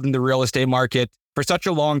involved in the real estate market for such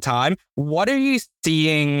a long time, what are you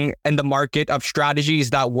seeing in the market of strategies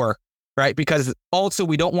that work, right? Because also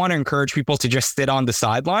we don't want to encourage people to just sit on the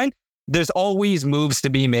sideline. There's always moves to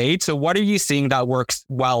be made. So what are you seeing that works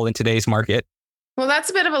well in today's market? Well, that's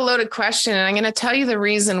a bit of a loaded question. And I'm going to tell you the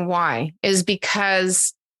reason why is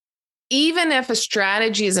because even if a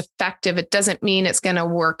strategy is effective, it doesn't mean it's going to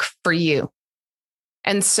work for you.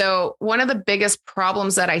 And so one of the biggest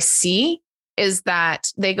problems that I see is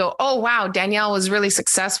that they go, oh, wow, Danielle was really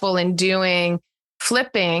successful in doing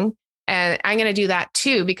flipping. And I'm going to do that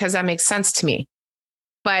too, because that makes sense to me.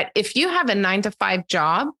 But if you have a 9-to-5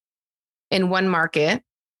 job in one market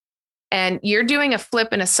and you're doing a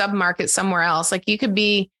flip in a sub-market somewhere else, like you could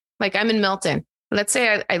be like, I'm in Milton. Let's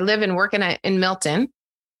say I live and work in Milton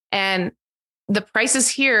and the prices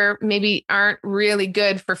here maybe aren't really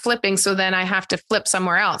good for flipping. So then I have to flip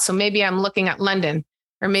somewhere else. So maybe I'm looking at London,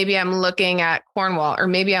 or maybe I'm looking at Cornwall, or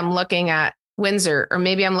maybe I'm looking at Windsor, or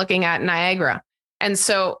maybe I'm looking at Niagara. And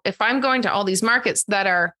so if I'm going to all these markets that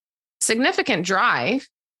are significant drive,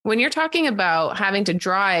 when you're talking about having to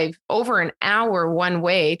drive over an hour one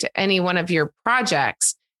way to any one of your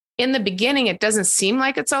projects, in the beginning, it doesn't seem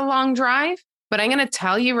like it's a long drive, but I'm going to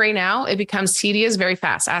tell you right now, it becomes tedious very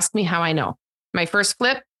fast. Ask me how I know. My first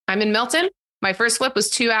flip, I'm in Milton. My first flip was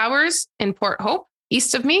 2 hours in Port Hope,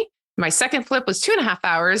 east of me. My second flip was 2.5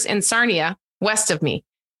 hours in Sarnia, west of me.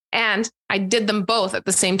 And I did them both at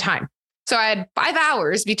the same time. So I had 5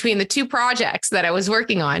 hours between the two projects that I was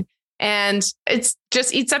working on. And it's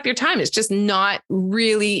just eats up your time. It's just not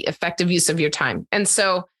really effective use of your time. And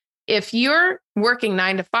so if you're working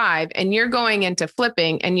 9 to 5 and you're going into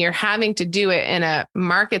flipping and you're having to do it in a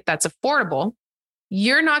market that's affordable,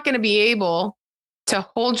 you're not going to be able to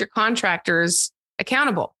hold your contractors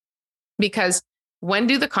accountable, because when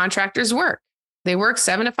do the contractors work? They work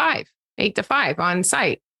 7 to 5, 8 to 5 on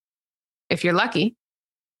site. If you're lucky,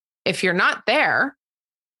 if you're not there,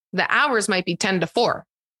 the hours might be 10 to 4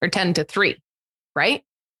 or 10 to 3, right?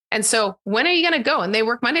 And so when are you going to go? And they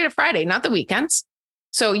work Monday to Friday, not the weekends.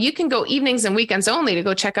 So you can go evenings and weekends only to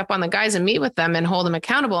go check up on the guys and meet with them and hold them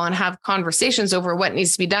accountable and have conversations over what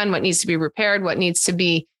needs to be done, what needs to be repaired, what needs to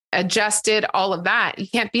be adjusted, all of that. You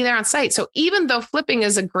can't be there on site. So even though flipping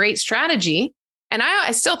is a great strategy, and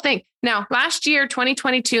I still think now, last year,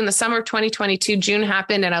 2022, in the summer of 2022, June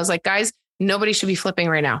happened. And I was like, guys, nobody should be flipping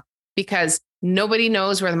right now because nobody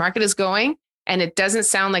knows where the market is going. And it doesn't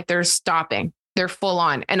sound like they're stopping. They're full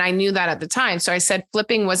on. And I knew that at the time. So I said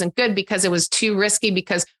flipping wasn't good because it was too risky,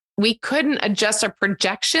 because we couldn't adjust our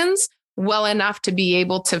projections well enough to be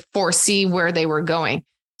able to foresee where they were going.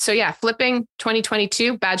 So yeah, flipping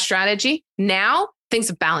 2022, bad strategy. Now things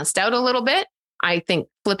have balanced out a little bit. I think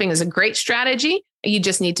flipping is a great strategy. You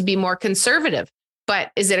just need to be more conservative.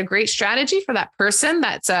 But is it a great strategy for that person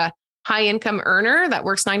that's a high income earner that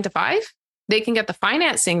works 9 to 5? They can get the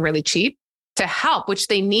financing really cheap to help, which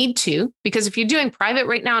they need to, because if you're doing private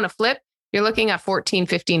right now on a flip, you're looking at 14,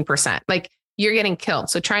 15%. Like you're getting killed.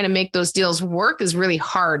 So trying to make those deals work is really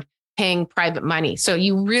hard paying private money. So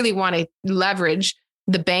you really want to leverage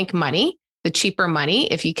the bank money, the cheaper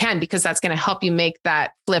money, if you can, because that's going to help you make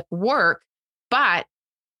that flip work. But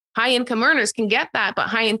high income earners can get that, but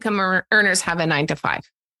high income earners have a 9 to 5.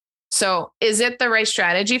 So is it the right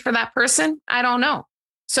strategy for that person? I don't know.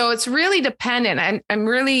 So it's really dependent. I'm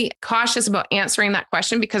really cautious about answering that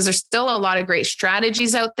question because there's still a lot of great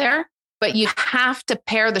strategies out there, but you have to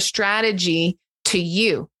pair the strategy to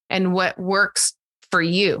you and what works for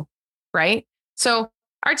you, right? So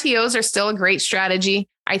RTOs are still a great strategy.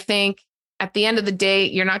 I think at the end of the day,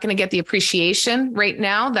 you're not going to get the appreciation right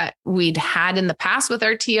now that we'd had in the past with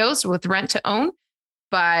RTOs, with rent to own,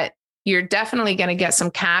 but you're definitely going to get some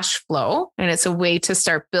cash flow. And it's a way to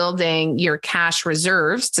start building your cash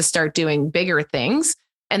reserves to start doing bigger things.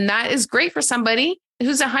 And that is great for somebody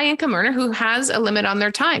who's a high income earner who has a limit on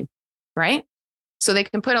their time, right? So they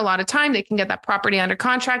can put a lot of time, they can get that property under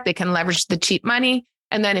contract, they can leverage the cheap money.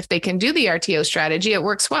 And then if they can do the RTO strategy, it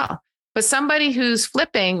works well. But somebody who's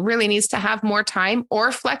flipping really needs to have more time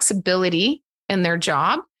or flexibility in their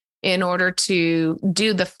job in order to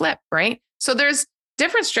do the flip, right? So there's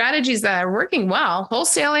different strategies that are working well.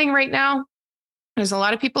 Wholesaling right now, there's a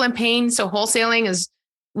lot of people in pain. So wholesaling is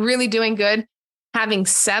really doing good. Having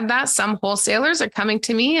said that, some wholesalers are coming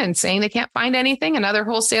to me and saying they can't find anything, and other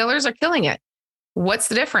wholesalers are killing it. What's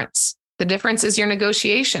the difference? The difference is your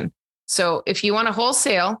negotiation. So if you want to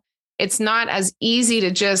wholesale, it's not as easy to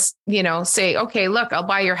just, say, okay, look, I'll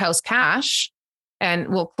buy your house cash and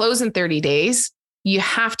we'll close in 30 days. You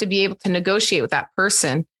have to be able to negotiate with that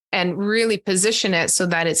person and really position it so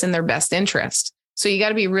that it's in their best interest. So you got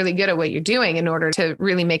to be really good at what you're doing in order to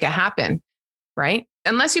really make it happen, right?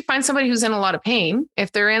 Unless you find somebody who's in a lot of pain.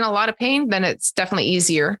 If they're in a lot of pain, then it's definitely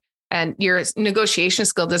easier. And your negotiation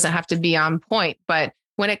skill doesn't have to be on point. But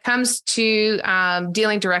when it comes to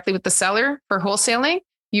dealing directly with the seller for wholesaling,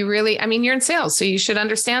 you're in sales, so you should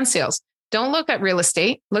understand sales. Don't look at real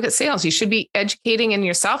estate, look at sales. You should be educating in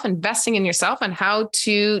yourself, investing in yourself on how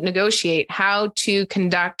to negotiate, how to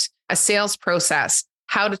conduct a sales process,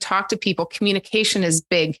 how to talk to people. Communication is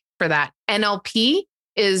big for that. NLP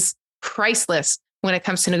is priceless when it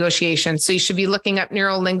comes to negotiation. So you should be looking up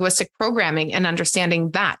neuro-linguistic programming and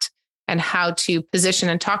understanding that and how to position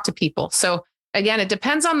and talk to people. So again, it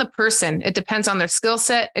depends on the person. It depends on their skill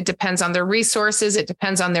set. It depends on their resources. It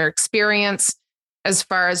depends on their experience as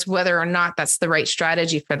far as whether or not that's the right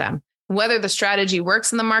strategy for them. Whether the strategy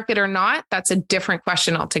works in the market or not, that's a different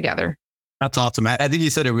question altogether. That's awesome. I think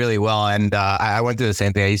you said it really well. And I went through the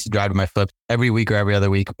same thing. I used to drive to my flips every week or every other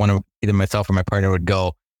week. Either myself or my partner would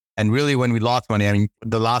go. And really when we lost money,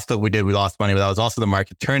 the last flip we did, we lost money, but that was also the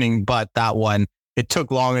market turning. But that one, it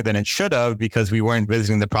took longer than it should have because we weren't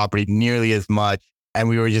visiting the property nearly as much. And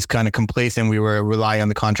we were just kind of complacent. We were relying on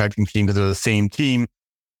the contracting team because it was the same team.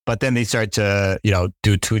 But then they start to,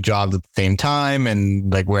 do 2 jobs at the same time,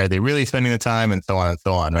 and like, where are they really spending the time, and so on and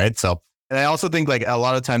so on. Right. So, and I also think like a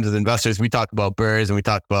lot of times as investors, we talk about BRRRRs and we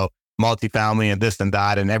talk about multifamily and this and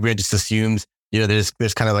that, and everyone just assumes, there's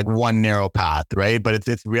kind of like one narrow path, right? But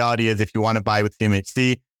it's reality is if you want to buy with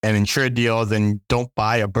CMHC, and insured deals, and don't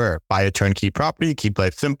buy a BRRRR. Buy a turnkey property, keep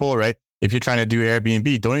life simple, right? If you're trying to do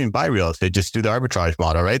Airbnb, don't even buy real estate, just do the arbitrage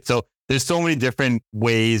model, right? So there's so many different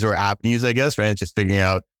ways or avenues, I guess, right? It's just figuring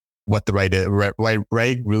out what the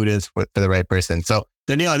right route is for the right person. So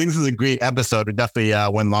Danielle, I think this is a great episode. We definitely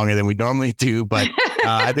went longer than we normally do, but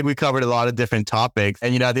I think we covered a lot of different topics.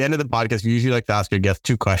 And, at the end of the podcast, we usually like to ask our guests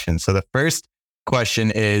 2 questions. So the first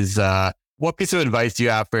question is, what piece of advice do you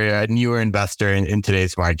have for a newer investor in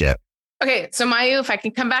today's market? Okay. So Mayu, if I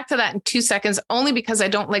can come back to that in 2 seconds, only because I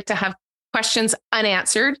don't like to have questions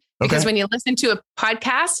unanswered. Because when you listen to a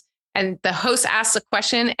podcast and the host asks a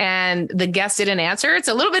question and the guest didn't answer, it's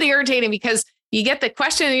a little bit irritating because you get the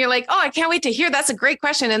question and you're like, oh, I can't wait to hear. That's a great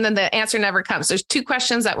question. And then the answer never comes. There's 2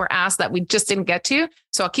 questions that were asked that we just didn't get to.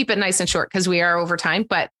 So I'll keep it nice and short because we are over time.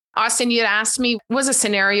 But Austin, you had asked me, what was a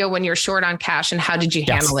scenario when you're short on cash and how did you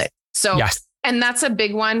handle it? So, and that's a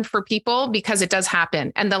big one for people because it does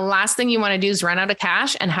happen. And the last thing you want to do is run out of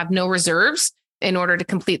cash and have no reserves in order to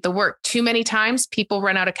complete the work. Too many times people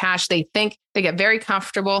run out of cash. They think they get very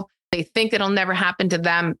comfortable. They think it'll never happen to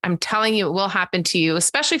them. I'm telling you, it will happen to you,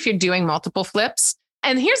 especially if you're doing multiple flips.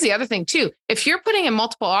 And here's the other thing too. If you're putting in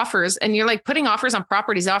multiple offers and you're like putting offers on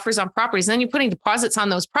properties, and then you're putting deposits on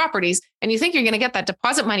those properties and you think you're going to get that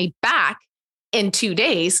deposit money back in 2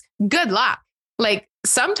 days, good luck. Like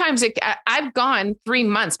sometimes I've gone 3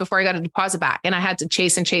 months before I got a deposit back and I had to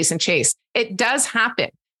chase and chase and chase. It does happen.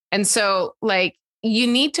 And so like you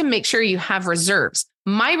need to make sure you have reserves.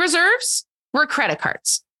 My reserves were credit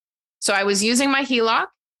cards. So I was using my HELOC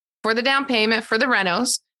for the down payment for the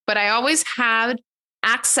renos, but I always had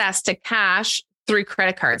access to cash through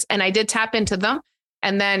credit cards and I did tap into them.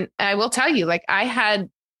 And then I will tell you, like I had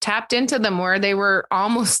tapped into them where they were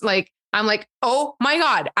almost like, I'm like, oh my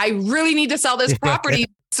God, I really need to sell this property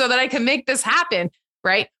so that I can make this happen.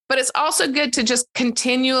 Right. But it's also good to just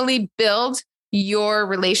continually build your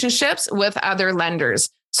relationships with other lenders.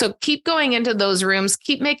 So keep going into those rooms,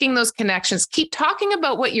 keep making those connections, keep talking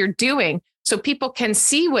about what you're doing so people can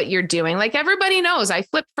see what you're doing. Like everybody knows I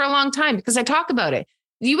flipped for a long time because I talk about it.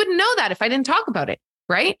 You wouldn't know that if I didn't talk about it,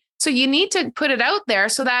 right? So you need to put it out there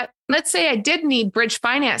so that, let's say I did need bridge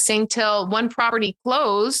financing till one property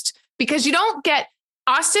closed, because you don't get,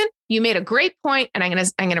 Austin, you made a great point, and I'm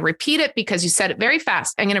going to repeat it because you said it very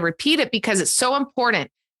fast. I'm going to repeat it because it's so important.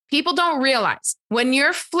 People don't realize when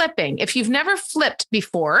you're flipping, if you've never flipped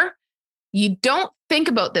before, you don't think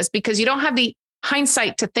about this because you don't have the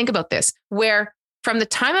hindsight to think about this, where from the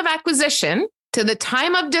time of acquisition to the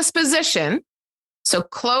time of disposition, so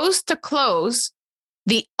close to close,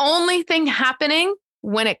 the only thing happening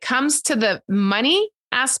when it comes to the money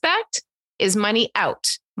aspect is money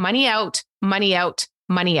out, money out, money out,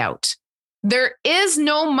 money out. There is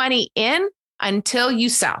no money in until you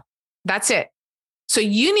sell. That's it. So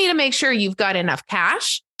you need to make sure you've got enough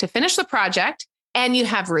cash to finish the project and you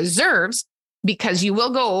have reserves because you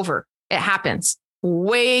will go over. It happens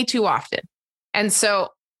way too often. And so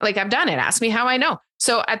like I've done it. Ask me how I know.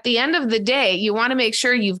 So at the end of the day, you want to make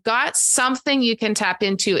sure you've got something you can tap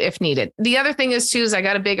into if needed. The other thing is too, is I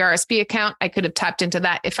got a big RSP account. I could have tapped into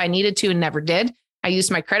that if I needed to and never did. I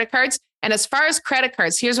used my credit cards. And as far as credit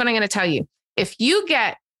cards, here's what I'm going to tell you. If you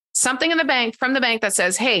get something in the bank from the bank that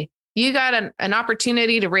says, hey, you got an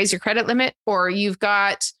opportunity to raise your credit limit, or you've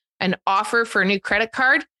got an offer for a new credit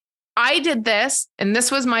card. I did this, and this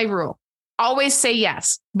was my rule. Always say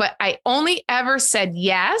yes. But I only ever said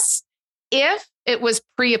yes if it was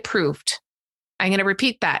pre-approved. I'm going to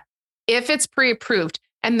repeat that. If it's pre-approved.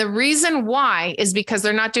 And the reason why is because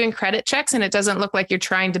they're not doing credit checks and it doesn't look like you're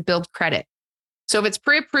trying to build credit. So if it's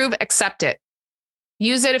pre-approved, accept it.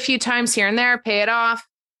 Use it a few times here and there, pay it off.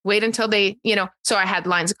 Wait until they, so I had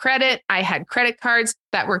lines of credit. I had credit cards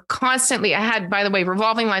that were constantly, I had, by the way,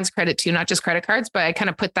 revolving lines of credit too, not just credit cards, but I kind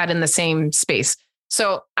of put that in the same space.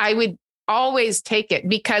 So I would always take it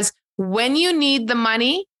because when you need the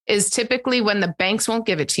money is typically when the banks won't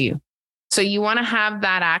give it to you. So you want to have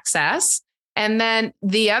that access. And then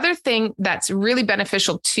the other thing that's really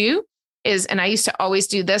beneficial too is, and I used to always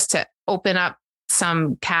do this to open up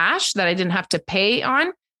some cash that I didn't have to pay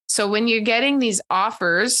on. So when you're getting these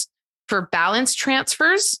offers for balance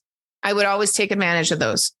transfers, I would always take advantage of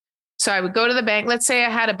those. So I would go to the bank. Let's say I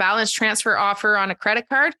had a balance transfer offer on a credit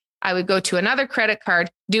card. I would go to another credit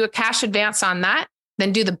card, do a cash advance on that,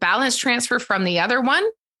 then do the balance transfer from the other one.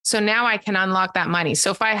 So now I can unlock that money.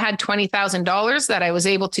 So if I had $20,000 that I was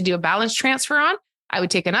able to do a balance transfer on, I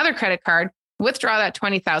would take another credit card, withdraw that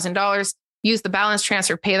 $20,000, use the balance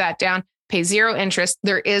transfer, pay that down, pay zero interest.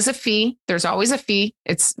 There is a fee. There's always a fee.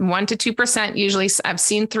 It's 1% to 2%. Usually I've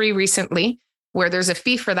seen 3 recently where there's a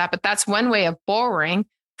fee for that, but that's one way of borrowing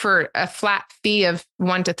for a flat fee of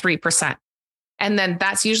 1% to 3%. And then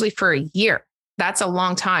that's usually for a year. That's a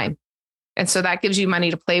long time. And so that gives you money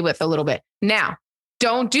to play with a little bit. Now,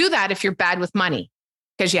 don't do that if you're bad with money,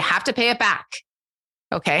 because you have to pay it back.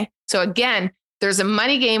 Okay. So again, there's a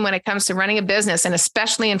money game when it comes to running a business, and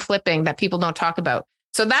especially in flipping, that people don't talk about.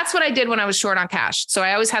 So that's what I did when I was short on cash. So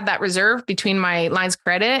I always had that reserve between my lines of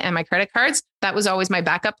credit and my credit cards. That was always my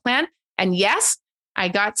backup plan. And yes, I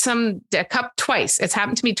got a cup twice. It's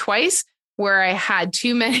happened to me twice where I had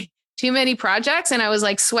too many projects, and I was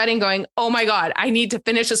like sweating going, oh my God, I need to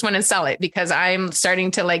finish this one and sell it because I'm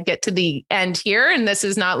starting to like get to the end here and this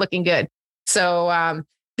is not looking good. So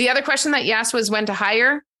the other question that you asked was when to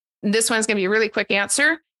hire. This one's going to be a really quick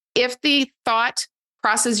answer. If the thought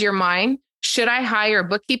crosses your mind, should I hire a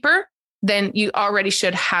bookkeeper? Then you already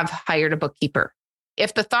should have hired a bookkeeper.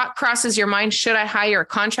 If the thought crosses your mind, should I hire a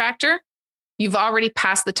contractor? You've already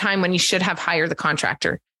passed the time when you should have hired the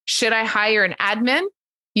contractor. Should I hire an admin?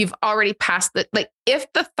 You've already passed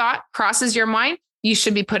if the thought crosses your mind, you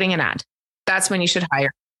should be putting an ad. That's when you should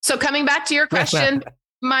hire. So coming back to your question,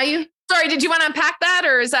 Mayu, sorry, did you want to unpack that,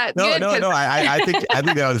 or is that good? No. I think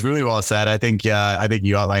that was really well said. I think you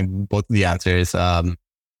outlined both of the answers.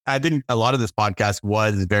 I think a lot of this podcast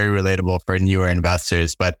was very relatable for newer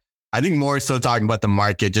investors, but I think more so talking about the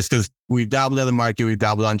market, just because we've dabbled in the market, we've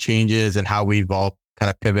dabbled on changes and how we've all kind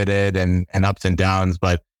of pivoted and ups and downs.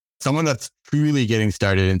 But someone that's truly getting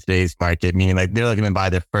started in today's market, meaning like they're looking to buy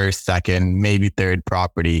their first, second, maybe third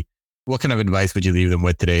property, what kind of advice would you leave them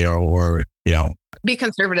with today? Or be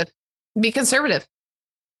conservative. Be conservative.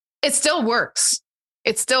 It still works.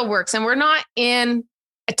 And we're not in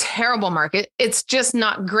a terrible market. It's just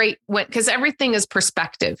not great because everything is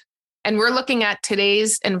perspective. And we're looking at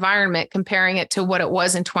today's environment, comparing it to what it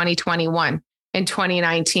was in 2021, in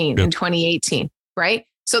 2019, in 2018, right?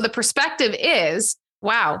 So the perspective is,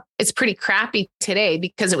 wow, it's pretty crappy today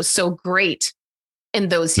because it was so great in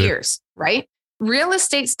those years, right? Real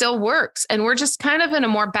estate still works, and we're just kind of in a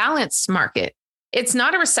more balanced market. It's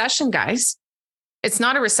not a recession, guys. It's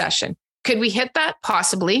not a recession. Could we hit that?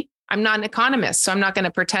 Possibly. I'm not an economist, so I'm not going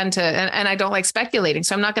to pretend to, and I don't like speculating,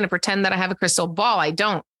 so I'm not going to pretend that I have a crystal ball. I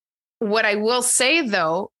don't. What I will say,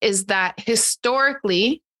 though, is that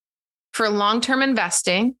historically, for long-term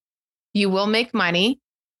investing, you will make money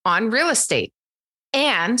on real estate,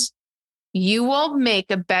 and you will make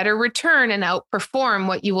a better return and outperform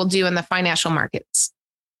what you will do in the financial markets.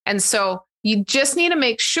 And so you just need to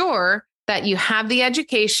make sure that you have the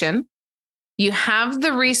education, you have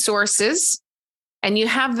the resources, and you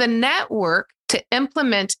have the network to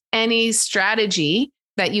implement any strategy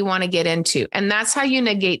that you want to get into. And that's how you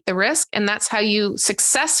negate the risk. And that's how you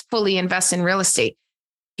successfully invest in real estate.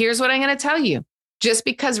 Here's what I'm going to tell you. Just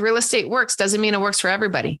because real estate works doesn't mean it works for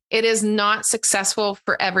everybody. It is not successful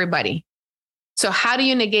for everybody. So how do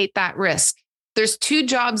you negate that risk? There's two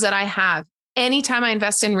jobs that I have. Anytime I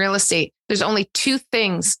invest in real estate, there's only two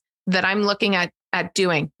things that I'm looking at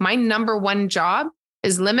doing. My number one job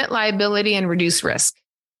is limit liability and reduce risk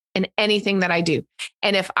in anything that I do.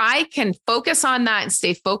 And if I can focus on that and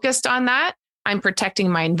stay focused on that, I'm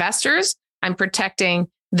protecting my investors. I'm protecting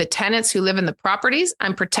the tenants who live in the properties.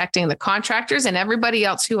 I'm protecting the contractors and everybody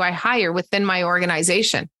else who I hire within my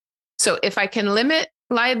organization. So if I can limit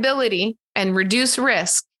liability and reduce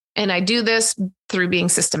risk, and I do this through being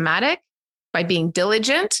systematic, by being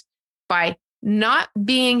diligent, by not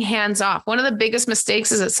being hands off. One of the biggest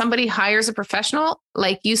mistakes is that somebody hires a professional,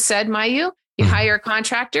 like you said, Mayu, you hire a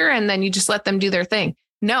contractor and then you just let them do their thing.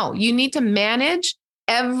 No, you need to manage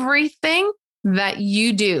everything that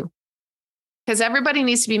you do, because everybody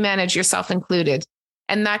needs to be managed, yourself included.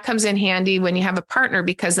 And that comes in handy when you have a partner,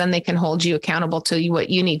 because then they can hold you accountable to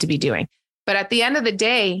what you need to be doing. But at the end of the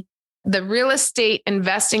day, the real estate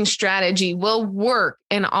investing strategy will work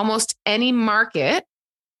in almost any market.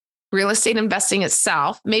 Real estate investing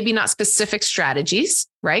itself, maybe not specific strategies,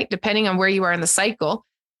 right? Depending on where you are in the cycle.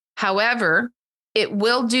 However, it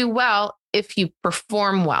will do well if you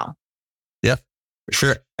perform well. Yeah, for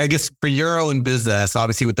sure. I guess for your own business,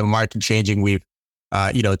 obviously with the market changing, we've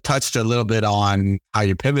touched a little bit on how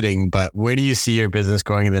you're pivoting, but where do you see your business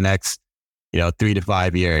going in the next 3 to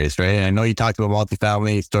 5 years, right? And I know you talked about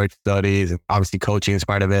multifamily, storage facilities, and obviously coaching is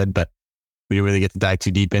part of it, but we didn't really get to dive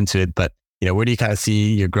too deep into it. But where do you kind of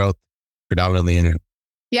see your growth predominantly in?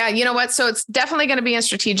 Yeah, you know what? So it's definitely going to be in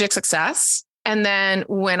strategic success. And then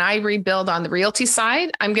when I rebuild on the realty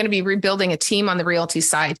side, I'm going to be rebuilding a team on the realty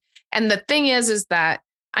side. And the thing is that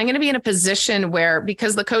I'm going to be in a position where,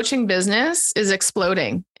 because the coaching business is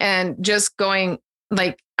exploding and just going,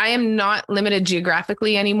 like, I am not limited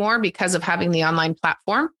geographically anymore because of having the online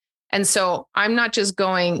platform. And so I'm not just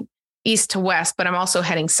going east to west, but I'm also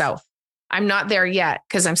heading south. I'm not there yet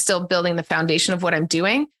because I'm still building the foundation of what I'm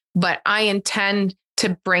doing, but I intend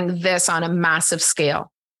to bring this on a massive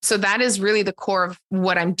scale. So that is really the core of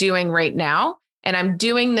what I'm doing right now. And I'm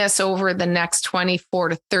doing this over the next 24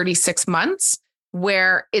 to 36 months,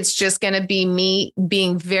 where it's just going to be me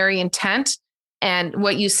being very intent. And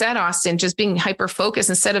what you said, Austin, just being hyper focused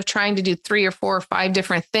instead of trying to do 3 or 4 or 5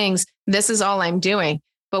 different things. This is all I'm doing.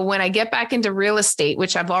 But when I get back into real estate,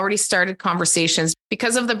 which I've already started conversations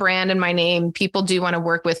because of the brand and my name, people do want to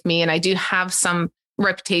work with me. And I do have some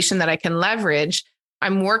reputation that I can leverage.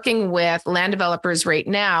 I'm working with land developers right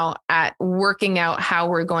now at working out how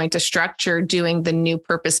we're going to structure doing the new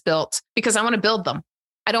purpose built, because I want to build them.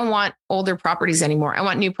 I don't want older properties anymore. I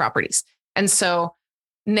want new properties. And so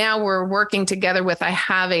now we're working together with, I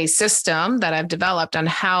have a system that I've developed on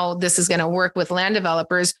how this is going to work with land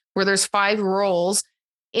developers, where there's 5 roles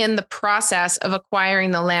in the process of acquiring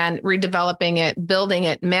the land, redeveloping it, building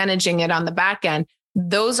it, managing it on the back end.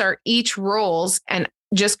 Those are each roles, and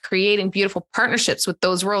just creating beautiful partnerships with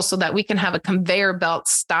those roles so that we can have a conveyor belt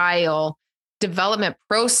style development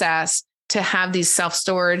process to have these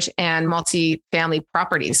self-storage and multi-family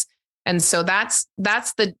properties. And so that's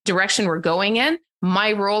the direction we're going in.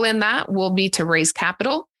 My role in that will be to raise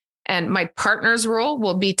capital, and my partner's role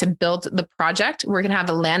will be to build the project. We're going to have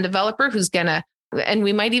a land developer who's going to, and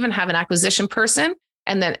we might even have an acquisition person,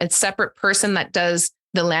 and then a separate person that does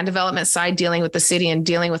the land development side, dealing with the city and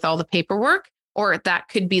dealing with all the paperwork. Or that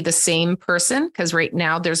could be the same person, because right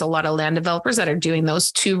now there's a lot of land developers that are doing those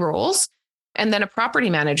 2 roles, and then a property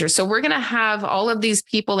manager. So we're going to have all of these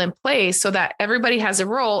people in place so that everybody has a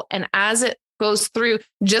role. And as it goes through,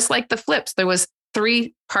 just like the flips, there was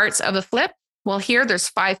 3 parts of a flip. Well, here there's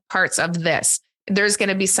 5 parts of this. There's going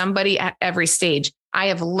to be somebody at every stage. I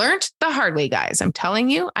have learned the hard way, guys. I'm telling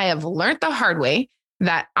you, I have learned the hard way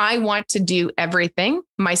that I want to do everything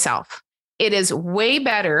myself. It is way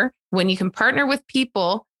better when you can partner with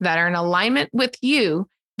people that are in alignment with you,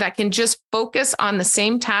 that can just focus on the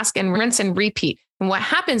same task and rinse and repeat. And what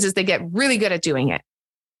happens is they get really good at doing it.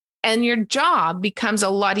 And your job becomes a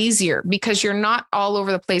lot easier because you're not all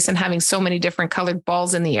over the place and having so many different colored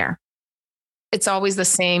balls in the air. It's always the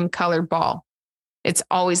same colored ball. It's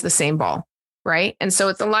always the same ball, right? And so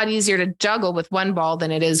it's a lot easier to juggle with 1 ball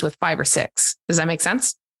than it is with 5 or 6. Does that make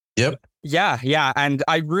sense? Yep. Yeah. And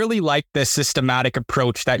I really like the systematic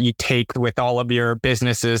approach that you take with all of your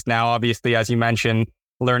businesses now, obviously, as you mentioned,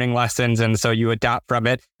 learning lessons. And so you adapt from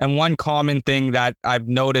it. And one common thing that I've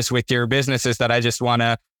noticed with your businesses that I just want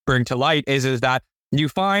to bring to light is that you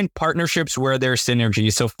find partnerships where there's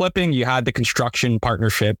synergy. So flipping, you had the construction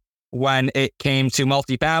partnership. When it came to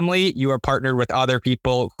multifamily, you were partnered with other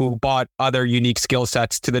people who brought other unique skill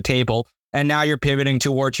sets to the table. And now you're pivoting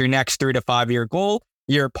towards your next 3 to 5 year goal.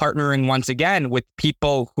 You're partnering once again with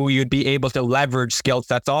people who you'd be able to leverage skill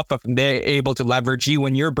sets off of, and they're able to leverage you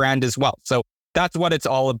and your brand as well. So that's what it's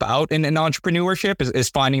all about in entrepreneurship is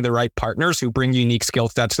finding the right partners who bring unique skill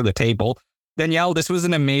sets to the table. Danielle, this was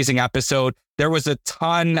an amazing episode. There was a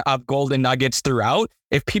ton of golden nuggets throughout.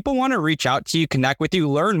 If people want to reach out to you, connect with you,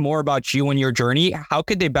 learn more about you and your journey, how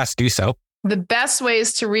could they best do so? The best way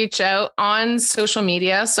is to reach out on social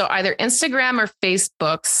media. So either Instagram or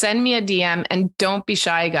Facebook, send me a DM, and don't be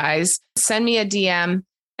shy, guys. Send me a DM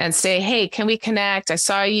and say, hey, can we connect? I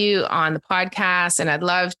saw you on the podcast and I'd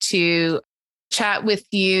love to chat with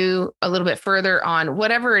you a little bit further on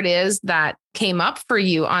whatever it is that came up for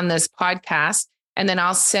you on this podcast. And then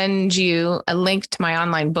I'll send you a link to my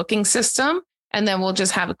online booking system. And then we'll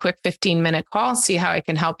just have a quick 15-minute call, see how I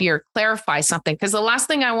can help you or clarify something. Because the last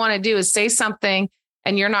thing I want to do is say something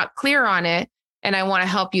and you're not clear on it. And I want to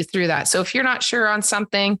help you through that. So if you're not sure on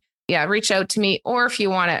something, reach out to me. Or if you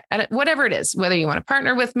want to, whatever it is, whether you want to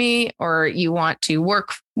partner with me or you want to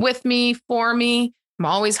work with me, for me, I'm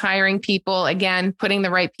always hiring people. Again, putting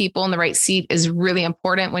the right people in the right seat is really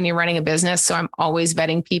important when you're running a business. So I'm always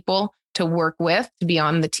vetting people to work with, to be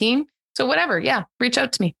on the team. So whatever, reach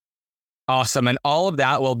out to me. Awesome. And all of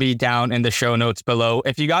that will be down in the show notes below.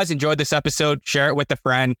 If you guys enjoyed this episode, share it with a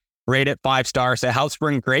friend, rate it 5 stars. It helps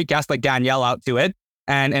bring great guests like Danielle out to it.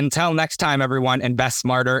 And until next time, everyone, invest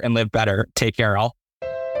smarter and live better. Take care, all.